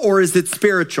principle or is it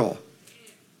spiritual?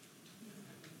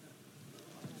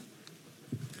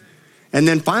 And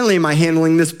then finally, am I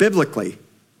handling this biblically?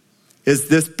 Is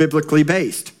this biblically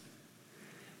based?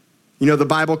 You know, the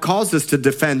Bible calls us to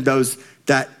defend those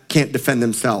that can't defend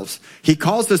themselves. He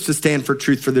calls us to stand for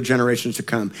truth for the generations to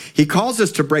come. He calls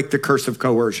us to break the curse of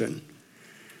coercion.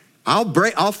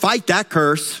 I'll fight that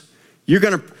curse. You're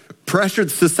going to pressure,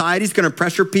 society's going to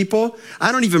pressure people.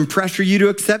 I don't even pressure you to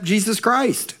accept Jesus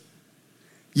Christ.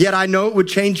 Yet I know it would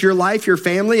change your life, your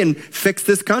family, and fix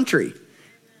this country.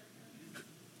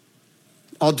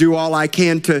 I'll do all I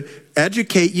can to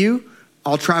educate you.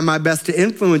 I'll try my best to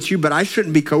influence you, but I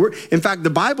shouldn't be coerced. In fact,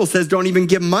 the Bible says don't even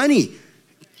give money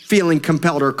feeling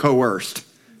compelled or coerced.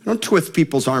 Don't twist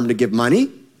people's arm to give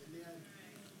money.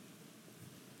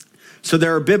 So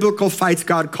there are biblical fights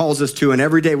God calls us to, and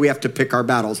every day we have to pick our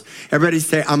battles. Everybody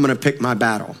say, I'm going to pick my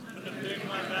battle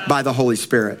by the Holy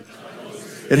Spirit.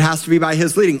 It has to be by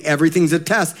his leading. Everything's a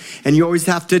test, and you always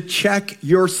have to check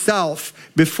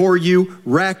yourself before you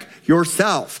wreck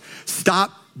yourself.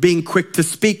 Stop being quick to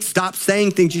speak. Stop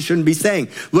saying things you shouldn't be saying.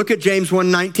 Look at James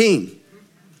 1:19.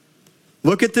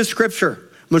 Look at this scripture.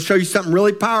 I'm going to show you something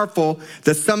really powerful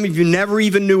that some of you never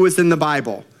even knew was in the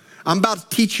Bible. I'm about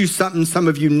to teach you something some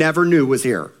of you never knew was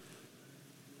here.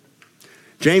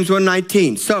 James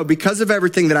 1:19. So because of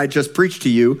everything that I just preached to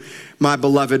you, my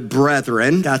beloved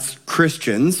brethren, that's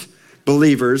Christians,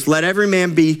 believers, let every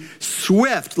man be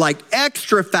swift, like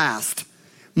extra fast,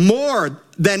 more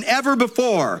than ever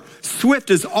before.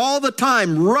 Swift is all the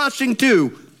time rushing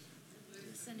to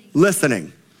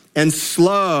listening, and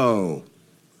slow.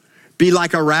 Be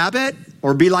like a rabbit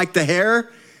or be like the hare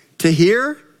to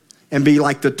hear, and be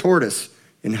like the tortoise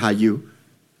in how you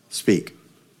speak.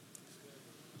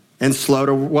 And slow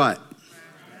to what?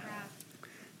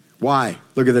 Why?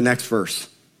 Look at the next verse,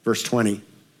 verse 20.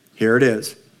 Here it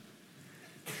is.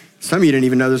 Some of you didn't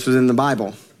even know this was in the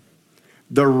Bible.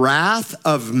 The wrath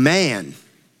of man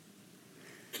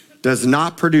does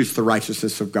not produce the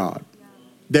righteousness of God.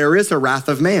 There is a wrath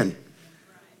of man.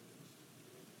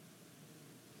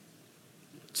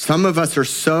 Some of us are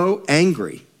so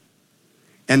angry,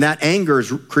 and that anger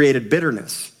has created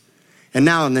bitterness. And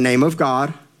now in the name of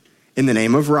God, in the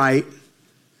name of right,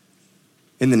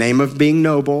 in the name of being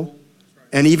noble,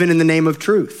 and even in the name of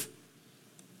truth,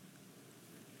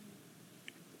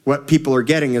 what people are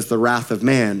getting is the wrath of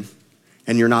man,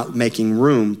 and you're not making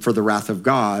room for the wrath of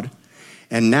God.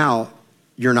 And now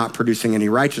you're not producing any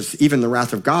righteousness. Even the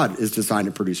wrath of God is designed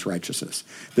to produce righteousness.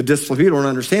 The disciplined people don't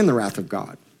understand the wrath of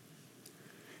God.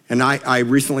 And I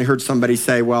recently heard somebody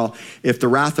say, well, if the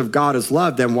wrath of God is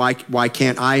love, then why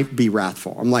can't I be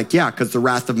wrathful? I'm like, yeah, because the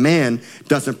wrath of man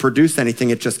doesn't produce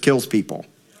anything. It just kills people.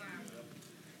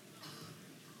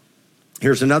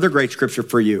 Here's another great scripture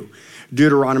for you.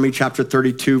 Deuteronomy chapter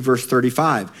 32, verse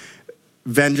 35.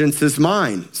 Vengeance is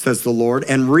mine, says the Lord,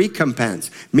 and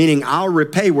recompense, meaning I'll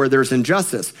repay where there's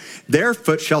injustice. Their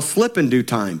foot shall slip in due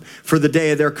time, for the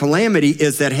day of their calamity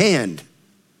is at hand.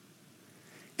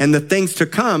 And the things to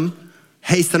come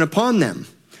hasten upon them.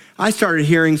 I started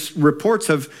hearing reports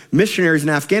of missionaries in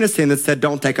Afghanistan that said,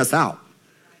 don't take us out.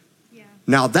 Yeah.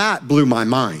 Now that blew my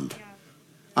mind. Yeah.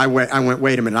 I went,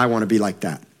 wait a minute, I want to be like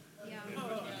that. Yeah.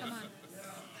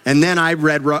 And then I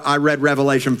read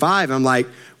Revelation 5. I'm like,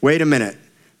 wait a minute.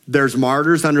 There's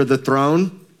martyrs under the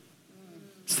throne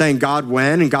saying God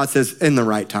when? And God says in the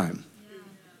right time. Yeah.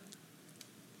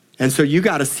 And so you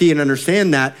got to see and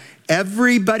understand that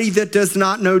everybody that does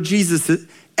not know Jesus,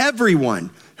 everyone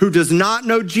who does not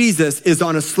know Jesus is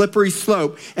on a slippery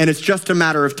slope, and it's just a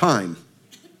matter of time.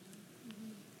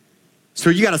 So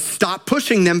you got to stop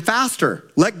pushing them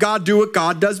faster. Let God do what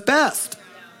God does best.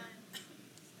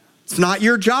 It's not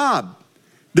your job.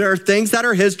 There are things that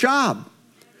are his job.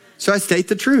 So I state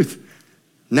the truth.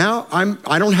 Now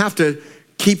I don't have to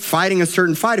keep fighting a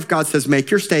certain fight. If God says,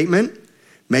 make your statement,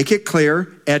 make it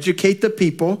clear, educate the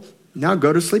people. Now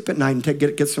go to sleep at night and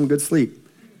get some good sleep.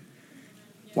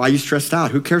 Why are you stressed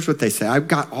out? Who cares what they say? I've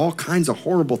got all kinds of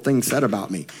horrible things said about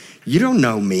me. You don't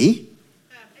know me.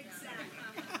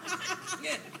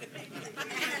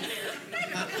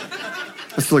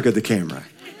 Let's look at the camera.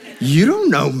 You don't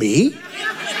know me.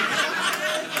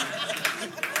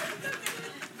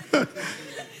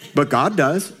 But God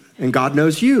does, and God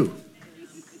knows you.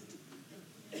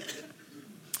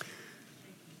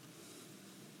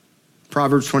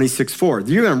 Proverbs 26:4.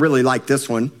 You're going to really like this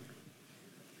one.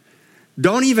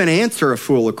 Don't even answer a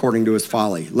fool according to his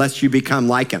folly, lest you become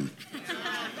like him.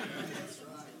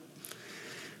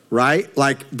 Right?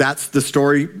 Like that's the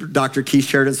story Dr. Keith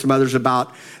shared and some others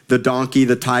about the donkey,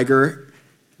 the tiger,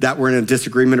 that were in a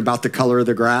disagreement about the color of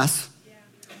the grass. Yeah.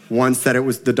 One said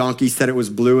the donkey said it was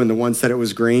blue and the one said it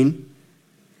was green.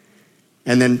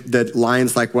 And then the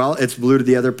lion's like, well, it's blue to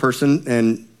the other person.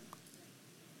 And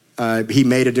he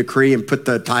made a decree and put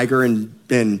the tiger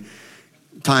in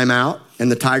timeout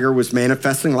and the tiger was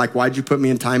manifesting, like, why'd you put me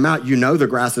in timeout? You know the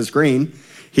grass is green.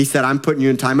 He said, I'm putting you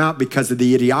in timeout because of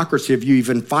the idiocracy of you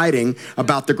even fighting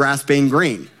about the grass being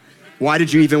green. Why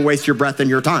did you even waste your breath and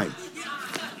your time?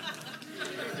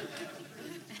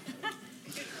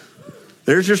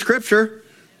 There's your scripture.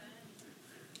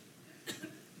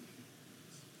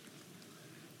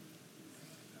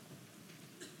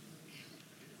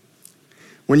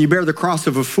 When you bear the cross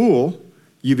of a fool,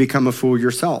 you become a fool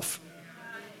yourself.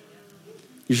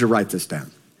 You should write this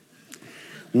down.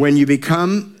 When you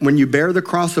bear the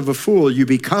cross of a fool, you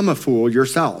become a fool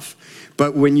yourself.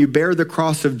 But when you bear the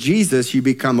cross of Jesus, you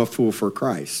become a fool for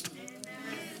Christ.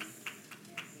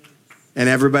 And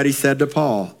everybody said to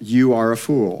Paul, you are a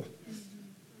fool.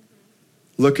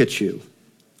 Look at you.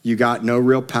 You got no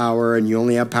real power, and you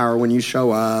only have power when you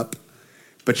show up.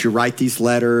 But you write these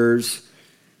letters.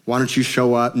 Why don't you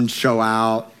show up and show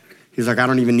out? He's like, I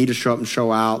don't even need to show up and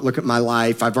show out. Look at my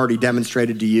life. I've already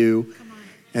demonstrated to you.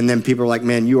 And then people are like,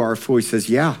 man, you are a fool. He says,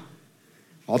 yeah,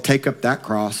 I'll take up that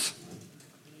cross.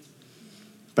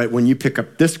 But when you pick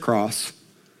up this cross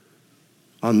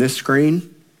on this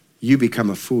screen, you become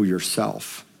a fool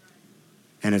yourself.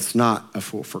 And it's not a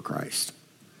fool for Christ.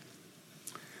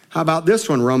 How about this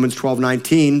one, Romans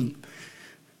 12:19?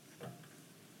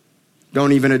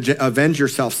 Don't even avenge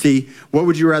yourself. See, what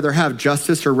would you rather have,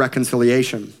 justice or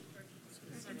reconciliation?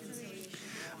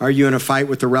 Are you in a fight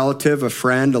with a relative, a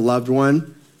friend, a loved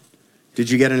one? Did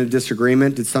you get in a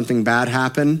disagreement? Did something bad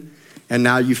happen? And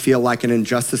now you feel like an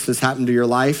injustice has happened to your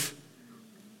life?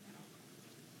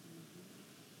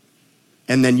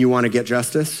 And then you want to get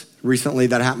justice? Recently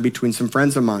that happened between some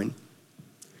friends of mine.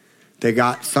 They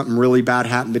got something really bad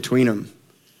happen between them.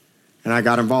 And I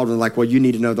got involved and like, well, you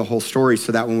need to know the whole story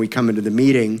so that when we come into the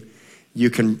meeting, you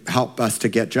can help us to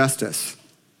get justice.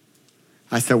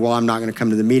 I said, well, I'm not going to come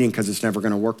to the meeting because it's never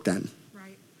going to work then.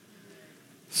 Right.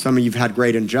 Some of you've had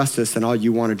great injustice and all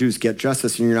you want to do is get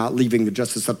justice and you're not leaving the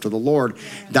justice up to the Lord.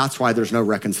 Yeah. That's why there's no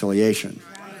reconciliation.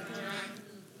 Right.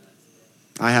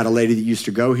 I had a lady that used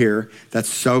to go here that's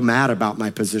so mad about my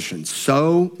position,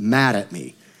 so mad at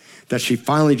me, that she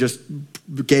finally just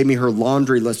gave me her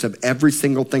laundry list of every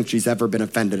single thing she's ever been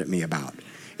offended at me about.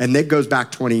 And it goes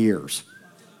back 20 years.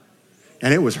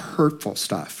 And it was hurtful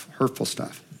stuff.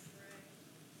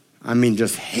 I mean,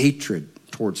 just hatred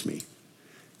towards me.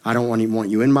 I don't even want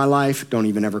you in my life. Don't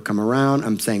even ever come around.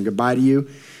 I'm saying goodbye to you.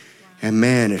 And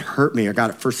man, it hurt me. I got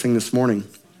it first thing this morning.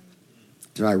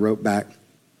 So I wrote back,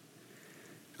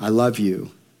 I love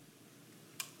you.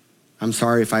 I'm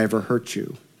sorry if I ever hurt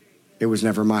you. It was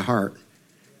never my heart.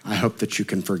 I hope that you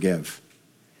can forgive.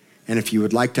 And if you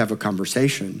would like to have a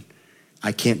conversation,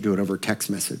 I can't do it over text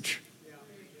message.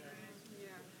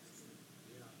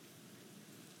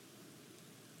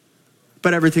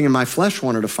 But everything in my flesh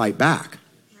wanted to fight back.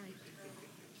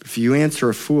 If you answer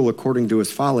a fool according to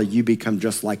his folly, you become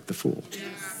just like the fool.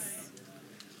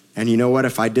 And you know what?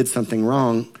 If I did something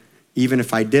wrong, even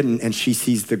if I didn't, and she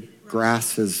sees the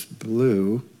grass is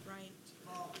blue,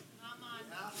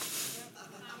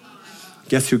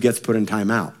 guess who gets put in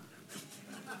timeout?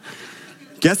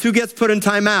 Guess who gets put in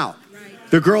timeout?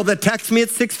 Right. The girl that texts me at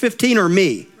 6:15 or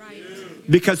me? Right.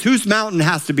 Because whose mountain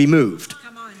has to be moved?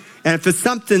 And if it's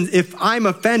something, if I'm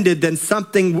offended, then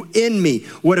something in me,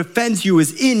 what offends you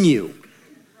is in you.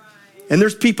 Right. And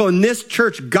there's people in this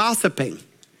church gossiping.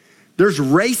 There's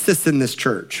racists in this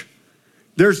church.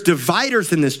 There's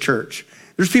dividers in this church.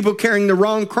 There's people carrying the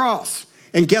wrong cross.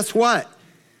 And guess what?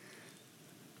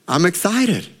 I'm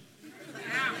excited.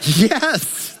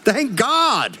 Yes, thank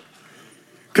God.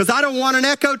 Because I don't want an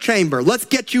echo chamber. Let's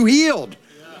get you healed.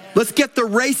 Let's get the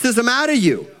racism out of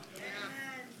you.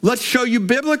 Let's show you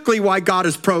biblically why God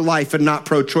is pro-life and not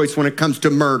pro-choice when it comes to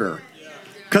murder.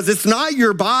 Because it's not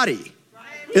your body.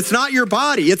 It's not your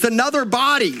body. It's another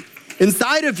body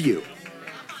inside of you.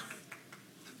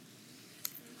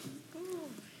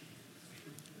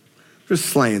 Just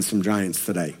slaying some giants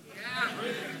today.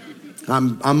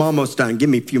 I'm almost done. Give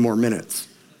me a few more minutes.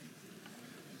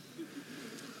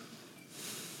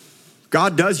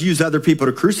 God does use other people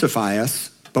to crucify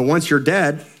us, but once you're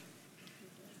dead,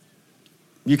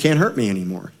 you can't hurt me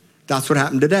anymore. That's what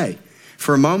happened today.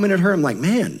 For a moment it hurt. I'm like,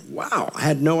 man, wow, I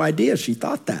had no idea she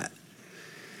thought that.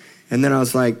 And then I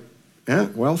was like, yeah,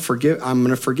 well, I'm going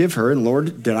to forgive her. And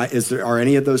Lord, are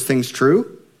any of those things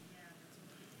true?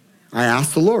 I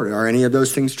asked the Lord, are any of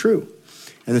those things true?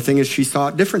 And the thing is, she saw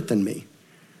it different than me.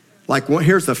 Like,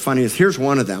 here's the funniest, here's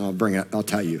one of them, I'll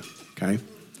tell you, okay?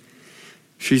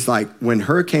 She's like, when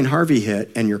Hurricane Harvey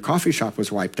hit and your coffee shop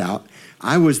was wiped out,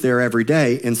 I was there every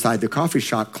day inside the coffee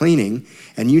shop cleaning,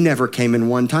 and you never came in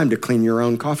one time to clean your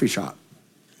own coffee shop.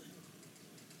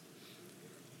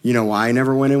 You know why I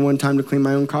never went in one time to clean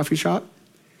my own coffee shop?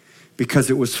 Because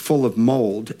it was full of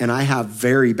mold, and I have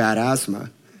very bad asthma,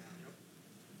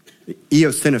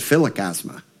 eosinophilic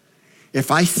asthma. If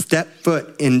I step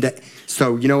foot into,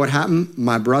 so you know what happened?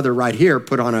 My brother right here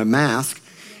put on a mask,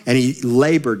 and he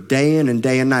labored day in and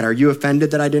day and night. Are you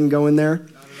offended that I didn't go in there?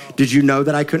 Did you know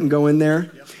that I couldn't go in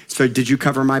there? Yep. So did you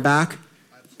cover my back?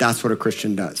 That's what a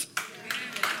Christian does.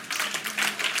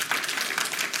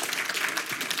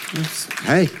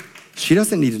 Hey, she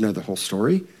doesn't need to know the whole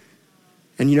story.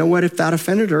 And you know what? If that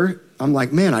offended her, I'm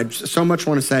like, man, I so much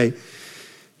want to say,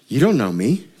 you don't know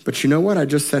me. But you know what? I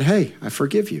just said, hey, I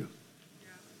forgive you.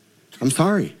 I'm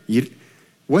sorry.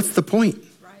 What's the point?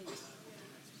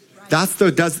 That's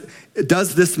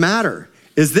does this matter?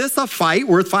 Is this a fight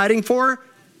worth fighting for?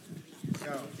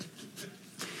 No.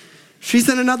 She's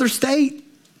in another state.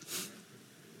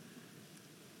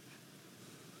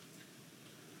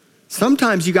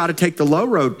 Sometimes you got to take the low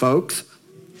road, folks.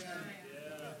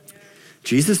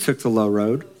 Jesus took the low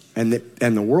road, and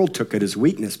the world took it as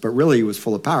weakness, but really he was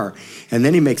full of power. And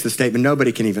then he makes a statement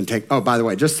nobody can even take. Oh, by the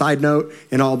way, just side note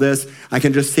in all this, I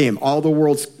can just see him. All the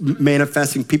world's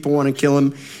manifesting. People want to kill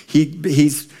him.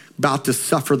 He's about to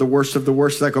suffer the worst of the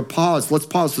worst. I go, let's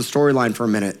pause the storyline for a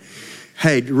minute.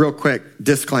 Hey, real quick,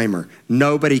 disclaimer.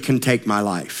 Nobody can take my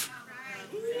life.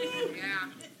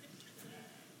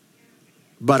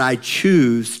 But I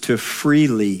choose to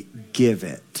freely give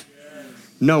it.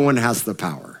 No one has the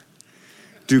power.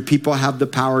 Do people have the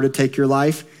power to take your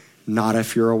life? Not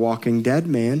if you're a walking dead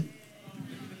man.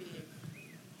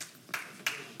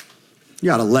 You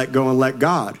got to let go and let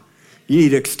God. You need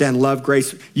to extend love,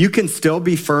 grace. You can still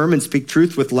be firm and speak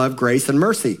truth with love, grace, and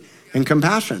mercy and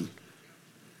compassion.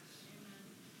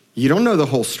 You don't know the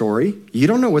whole story. You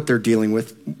don't know what they're dealing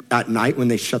with at night when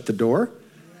they shut the door.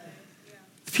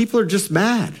 People are just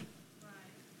mad.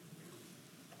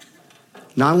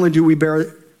 Not only do we bear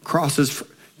crosses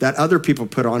that other people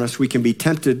put on us, we can be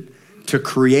tempted to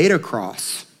create a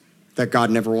cross that God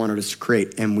never wanted us to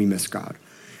create, and we miss God.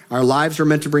 Our lives are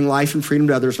meant to bring life and freedom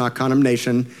to others, not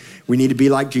condemnation. We need to be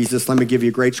like Jesus. Let me give you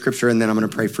a great scripture, and then I'm going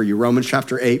to pray for you. Romans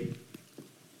chapter 5.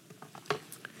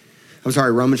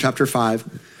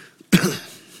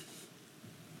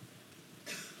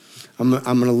 I'm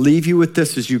going to leave you with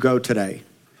this as you go today.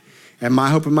 And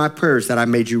my hope and my prayer is that I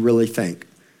made you really think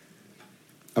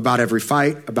about every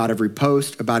fight, about every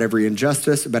post, about every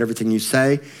injustice, about everything you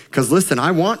say. Because listen,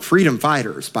 I want freedom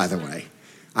fighters, by the way.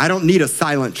 I don't need a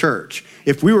silent church.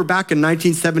 If we were back in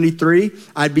 1973,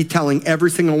 I'd be telling every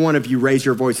single one of you, raise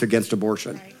your voice against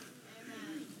abortion. Right.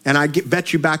 And I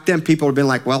bet you back then people would have been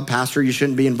like, well, pastor, you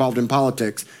shouldn't be involved in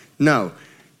politics. No,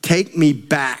 take me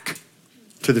back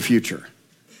to the future.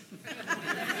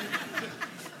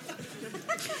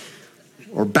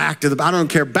 Or back to I don't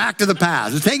care, back to the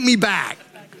past. Just take me back.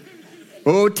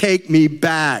 Oh, take me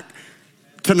back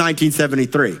to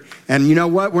 1973. And you know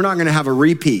what? We're not going to have a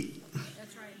repeat.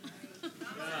 That's right.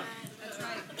 That's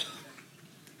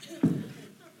right.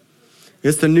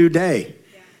 It's a new day.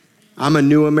 I'm a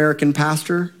new American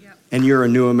pastor, and you're a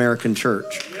new American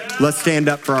church. Let's stand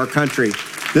up for our country.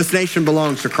 This nation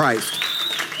belongs to Christ.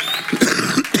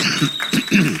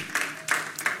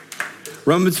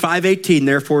 Romans 5:18,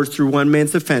 therefore, through one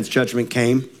man's offense, judgment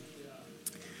came.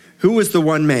 Who was the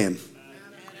one man?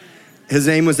 His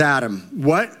name was Adam.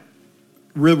 What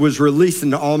was released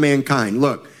into all mankind?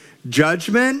 Look,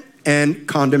 judgment and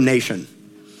condemnation.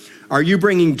 Are you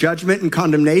bringing judgment and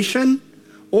condemnation?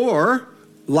 Or,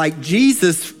 like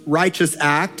Jesus' righteous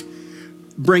act,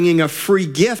 bringing a free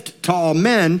gift to all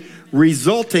men,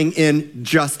 resulting in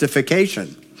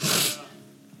justification?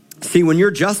 See, when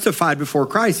you're justified before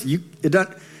Christ,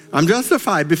 I'm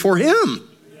justified before him.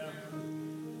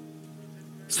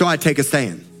 So I take a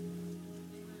stand.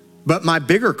 But my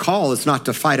bigger call is not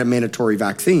to fight a mandatory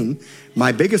vaccine.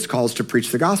 My biggest call is to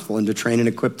preach the gospel and to train and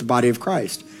equip the body of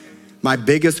Christ. My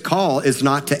biggest call is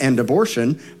not to end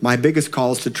abortion. My biggest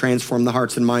call is to transform the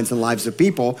hearts and minds and lives of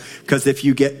people. Because if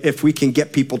we can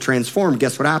get people transformed,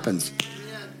 guess what happens?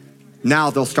 Now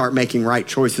they'll start making right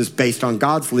choices based on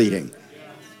God's leading.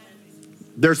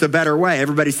 There's a better way.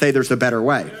 Everybody say there's a better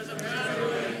way.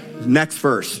 Next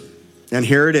verse. And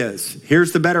here it is.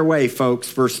 Here's the better way, folks.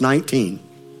 Verse 19.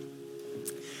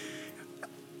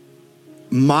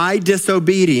 My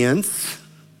disobedience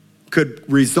could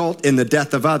result in the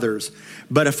death of others.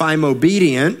 But if I'm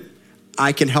obedient,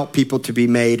 I can help people to be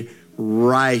made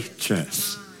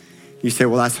righteous. You say,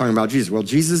 well, that's talking about Jesus. Well,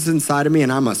 Jesus is inside of me,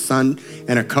 and I'm a son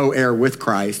and a co-heir with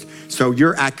Christ. So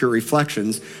you're accurate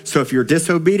reflections. So if you're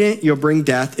disobedient, you'll bring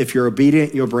death. If you're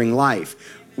obedient, you'll bring life.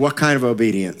 What kind of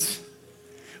obedience?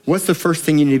 What's the first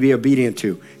thing you need to be obedient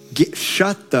to?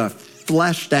 Shut the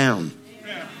flesh down.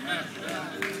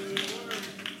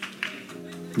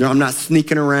 No, I'm not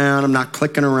sneaking around. I'm not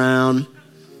clicking around.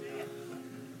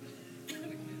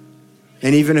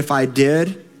 And even if I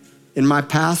did in my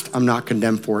past, I'm not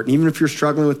condemned for it. And even if you're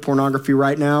struggling with pornography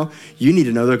right now, you need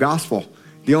to know the gospel.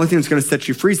 The only thing that's going to set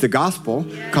you free is the gospel.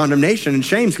 Yes. Condemnation and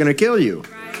shame is going to kill you.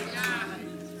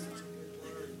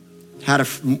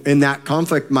 In that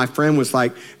conflict, my friend was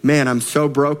like, man, I'm so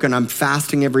broken. I'm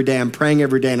fasting every day. I'm praying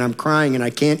every day, and I'm crying, and I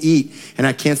can't eat, and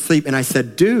I can't sleep. And I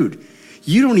said, dude,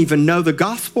 you don't even know the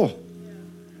gospel.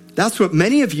 That's what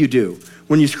many of you do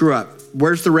when you screw up.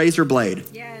 Where's the razor blade?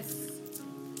 Yes.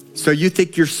 So you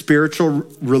think your spiritual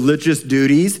religious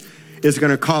duties is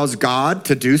going to cause God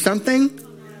to do something?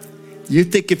 You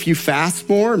think if you fast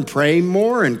more and pray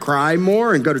more and cry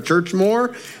more and go to church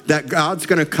more, that God's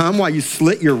going to come while you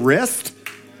slit your wrist?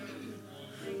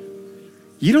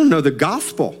 You don't know the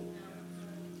gospel.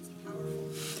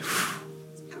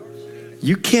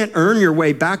 You can't earn your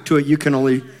way back to it. You can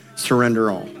only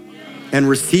surrender all and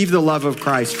receive the love of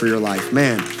Christ for your life.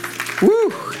 Man, woo,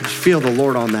 feel the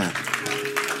Lord on that.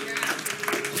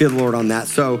 Feel the Lord on that.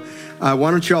 So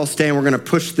why don't you all stand? We're going to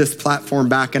push this platform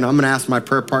back, and I'm going to ask my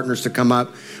prayer partners to come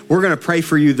up. We're going to pray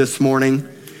for you this morning.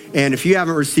 And if you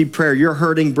haven't received prayer, you're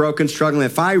hurting, broken, struggling.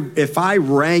 If I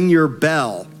rang your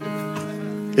bell,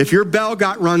 if your bell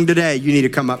got rung today, you need to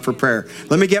come up for prayer.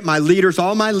 Let me get my leaders,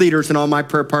 all my leaders and all my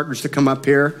prayer partners to come up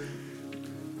here.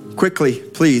 Quickly,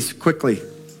 please, quickly.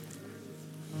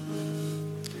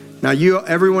 Now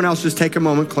everyone else, just take a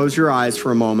moment, close your eyes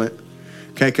for a moment.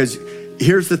 Okay, because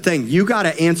here's the thing. You got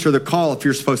to answer the call if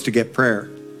you're supposed to get prayer.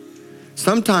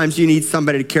 Sometimes you need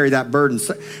somebody to carry that burden.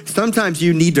 Sometimes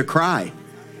you need to cry.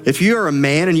 If you are a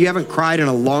man and you haven't cried in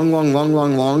a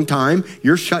long time,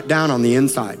 you're shut down on the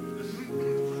inside.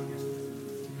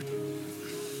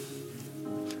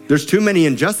 There's too many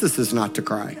injustices not to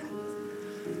cry.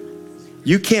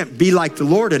 You can't be like the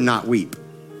Lord and not weep.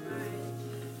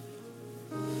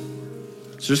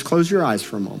 So just close your eyes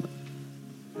for a moment.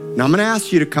 Now I'm going to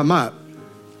ask you to come up.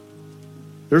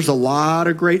 There's a lot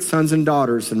of great sons and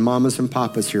daughters and mamas and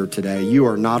papas here today. You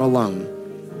are not alone.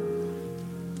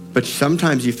 But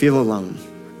sometimes you feel alone.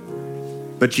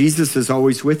 But Jesus is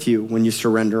always with you when you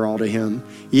surrender all to him,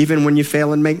 even when you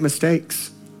fail and make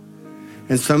mistakes.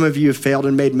 And some of you have failed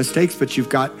and made mistakes, but you've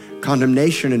got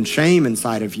condemnation and shame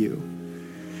inside of you.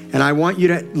 And I want you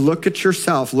to look at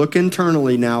yourself, look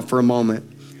internally now for a moment,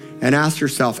 and ask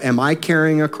yourself, am I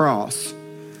carrying a cross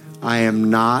I am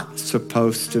not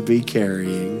supposed to be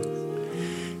carrying?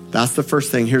 That's the first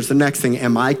thing. Here's the next thing.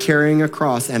 Am I carrying a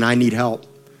cross and I need help?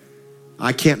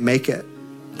 I can't make it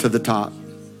to the top.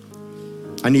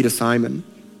 I need a Simon.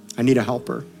 I need a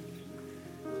helper.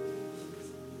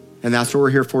 And that's what we're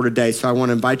here for today. So I want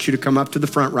to invite you to come up to the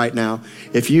front right now.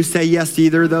 If you say yes to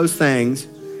either of those things,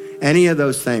 any of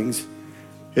those things,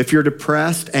 if you're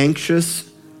depressed, anxious,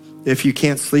 if you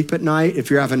can't sleep at night,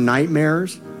 if you're having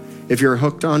nightmares, if you're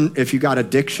hooked on, if you got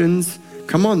addictions,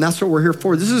 come on, that's what we're here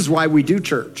for. This is why we do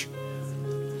church.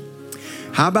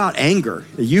 How about anger?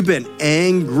 You've been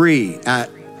angry at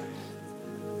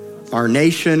our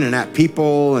nation and at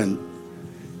people and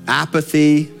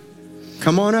apathy.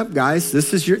 Come on up, guys.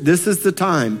 This is the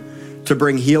time to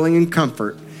bring healing and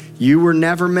comfort. You were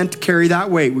never meant to carry that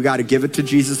weight. We got to give it to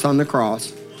Jesus on the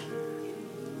cross.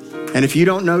 And if you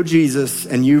don't know Jesus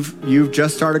and you've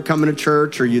just started coming to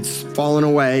church or you've fallen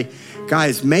away,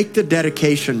 guys, make the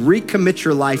dedication, recommit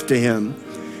your life to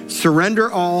him.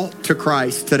 Surrender all to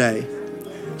Christ today.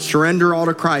 Surrender all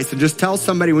to Christ. And just tell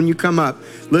somebody when you come up,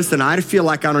 listen, I feel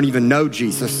like I don't even know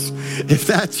Jesus. If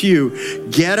that's you,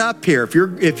 get up here.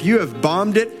 If you have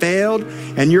bombed it, failed,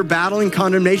 and you're battling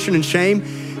condemnation and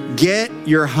shame, get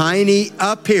your hiney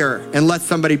up here and let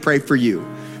somebody pray for you.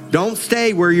 Don't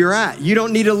stay where you're at. You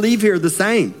don't need to leave here the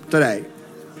same today.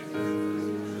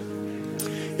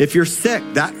 If you're sick,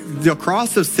 the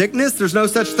cross of sickness, there's no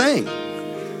such thing.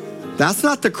 That's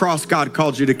not the cross God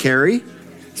called you to carry.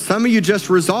 Some of you just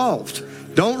resolved.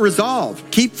 Don't resolve.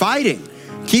 Keep fighting.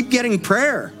 Keep getting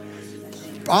prayer.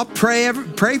 I'll pray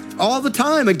all the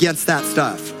time against that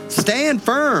stuff. Stand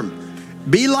firm.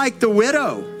 Be like the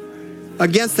widow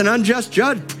against an unjust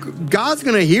judge. God's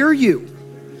going to hear you.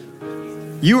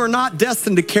 You are not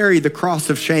destined to carry the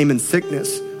cross of shame and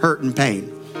sickness, hurt and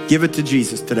pain. Give it to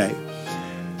Jesus today.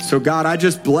 So God, I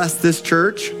just bless this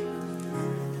church.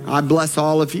 I bless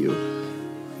all of you.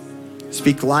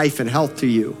 Speak life and health to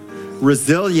you.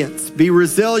 Resilience. Be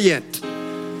resilient.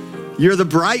 You're the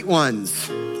bright ones.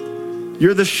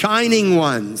 You're the shining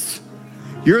ones.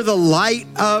 You're the light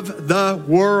of the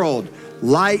world.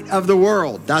 Light of the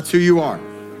world. That's who you are.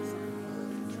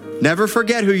 Never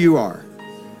forget who you are.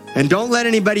 And don't let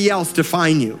anybody else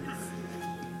define you.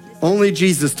 Only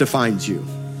Jesus defines you.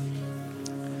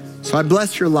 So I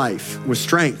bless your life with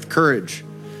strength, courage,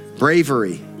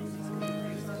 bravery.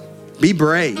 Be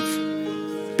brave.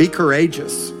 Be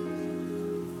courageous.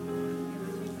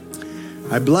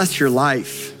 I bless your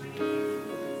life.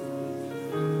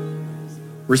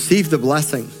 Receive the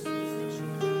blessing.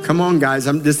 Come on, guys.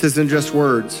 This isn't just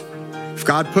words. If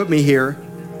God put me here,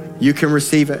 you can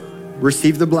receive it.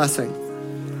 Receive the blessing.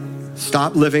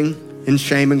 Stop living in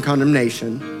shame and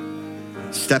condemnation.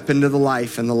 Step into the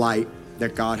life and the light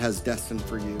that God has destined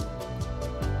for you.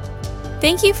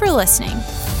 Thank you for listening.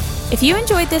 If you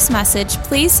enjoyed this message,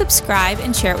 please subscribe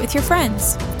and share it with your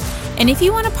friends. And if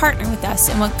you want to partner with us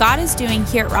in what God is doing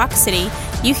here at Rock City,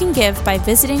 you can give by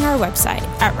visiting our website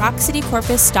at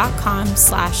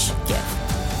rockcitycorpus.com/give.